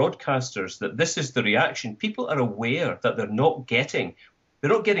the broadcasters, that this is the reaction. People are aware that they're not getting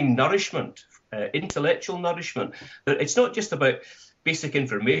nourishment, intellectual nourishment. It's not just about basic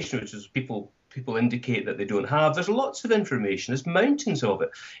information, which is people indicate that they don't have. There's lots of information. There's mountains of it.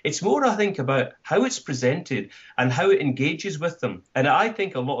 It's more, I think, about how it's presented and how it engages with them. And I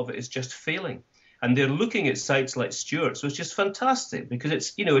think a lot of it is just failing. And they're looking at sites like Stuart's, which is fantastic because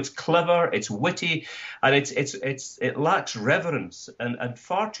it's clever, it's witty, and it lacks reverence. And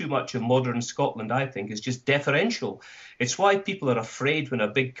far too much of modern Scotland, I think, is just deferential. It's why people are afraid when a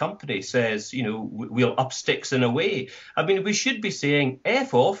big company says, we'll up sticks and away. I mean, we should be saying,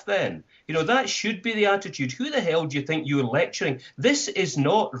 F off then. That should be the attitude. Who the hell do you think you're lecturing? This is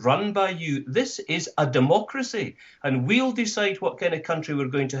not run by you. This is a democracy. And we'll decide what kind of country we're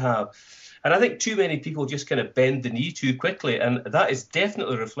going to have. And I think too many people just kind of bend the knee too quickly, and that is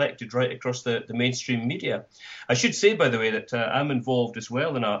definitely reflected right across the mainstream media. I should say, by the way, that I'm involved as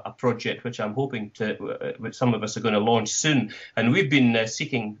well in a project which I'm hoping which some of us are going to launch soon. And we've been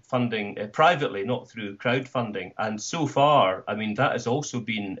seeking funding privately, not through crowdfunding. And so far, I mean, that has also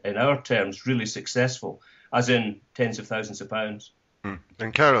been, in our terms, really successful, as in tens of thousands of pounds.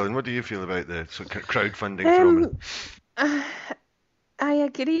 And Carolyn, what do you feel about the crowdfunding phenomenon? I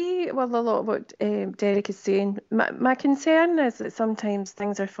agree with a lot of what Derek is saying. My concern is that sometimes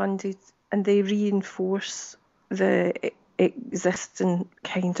things are funded and they reinforce the existing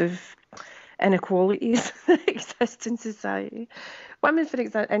kind of inequalities that exist in society. Women for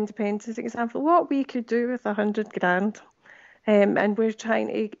Independence example, what we could do with 100 grand, and we're trying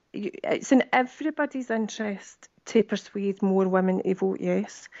to, it's in everybody's interest to persuade more women to vote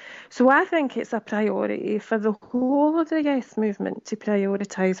yes. So I think it's a priority for the whole of the yes movement to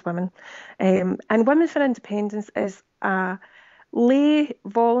prioritise women. And Women for Independence is a lay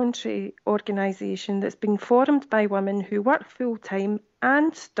voluntary organisation that's been formed by women who work full time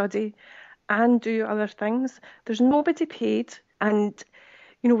and study and do other things. There's nobody paid, and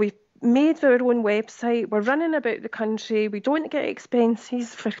we've made our own website. We're running about the country. We don't get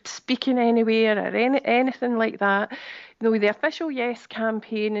expenses for speaking anywhere or anything like that. The official Yes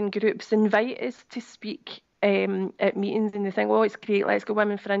campaign and groups invite us to speak at meetings, and they think, "Oh, it's great. Let's go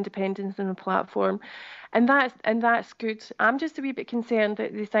Women for Independence on the platform," and that's good. I'm just a wee bit concerned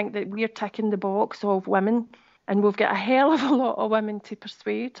that they think that we're ticking the box of women. And we've got a hell of a lot of women to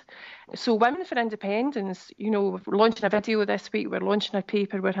persuade. So Women for Independence, we're launching a video this week, we're launching a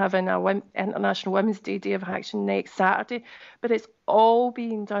paper, we're having a International Women's Day of Action next Saturday. But it's all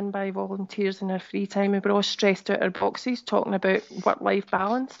being done by volunteers in our free time, and we're all stressed out our boxes talking about work-life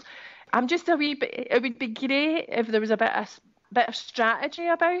balance. I'm just a wee bit, it would be great if there was a bit of strategy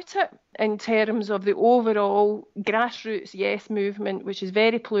about it in terms of the overall grassroots yes movement, which is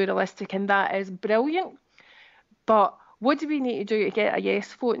very pluralistic, and that is brilliant. But what do we need to do to get a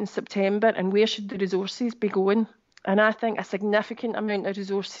yes vote in September, and where should the resources be going? And I think a significant amount of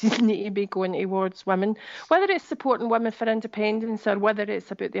resources need to be going towards women, whether it's supporting Women for Independence or whether it's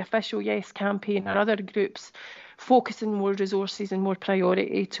about the official Yes campaign or other groups, focusing more resources and more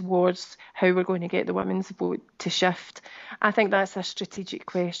priority towards how we're going to get the women's vote to shift. I think that's a strategic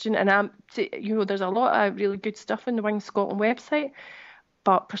question. And there's a lot of really good stuff on the Wing Scotland website,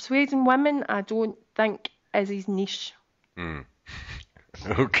 but persuading women, I don't think is his niche.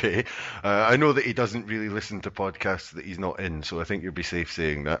 Okay. I know that he doesn't really listen to podcasts that he's not in, so I think you'll be safe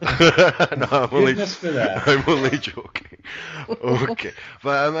saying that. No, I'm only joking. Okay.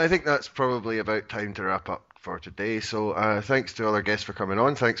 But I think that's probably about time to wrap up for today. So thanks to all our guests for coming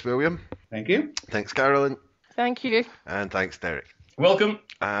on. Thanks, William. Thank you. Thanks, Carolyn. Thank you. And thanks, Derek. Welcome.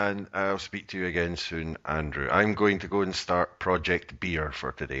 And I'll speak to you again soon, Andrew. I'm going to go and start Project Beer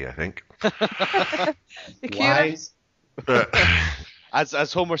for today, I think. Wise.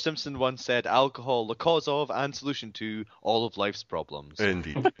 As Homer Simpson once said, alcohol, the cause of and solution to all of life's problems.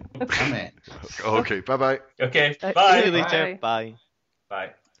 Indeed. Amen. Okay, bye-bye. Okay, See bye. See you later. Bye.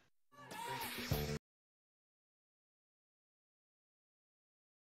 Bye.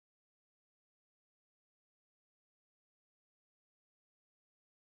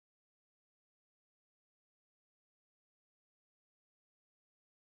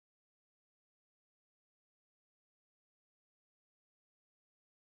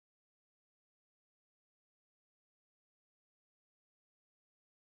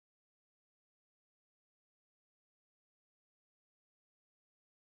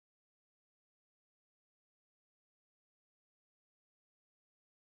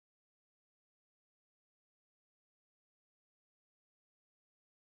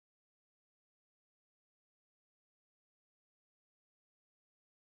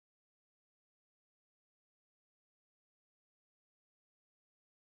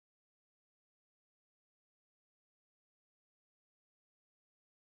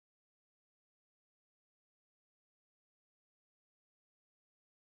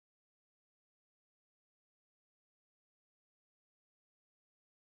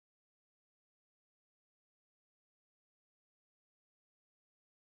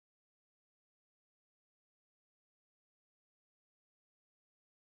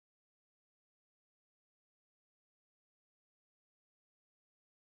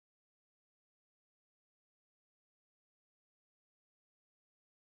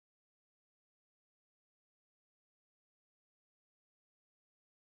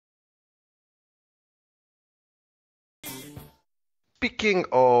 Speaking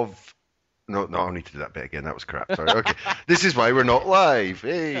of... No, I don't need to do that bit again. That was crap. Sorry. Okay. This is why we're not live.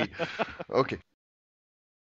 Hey. Okay.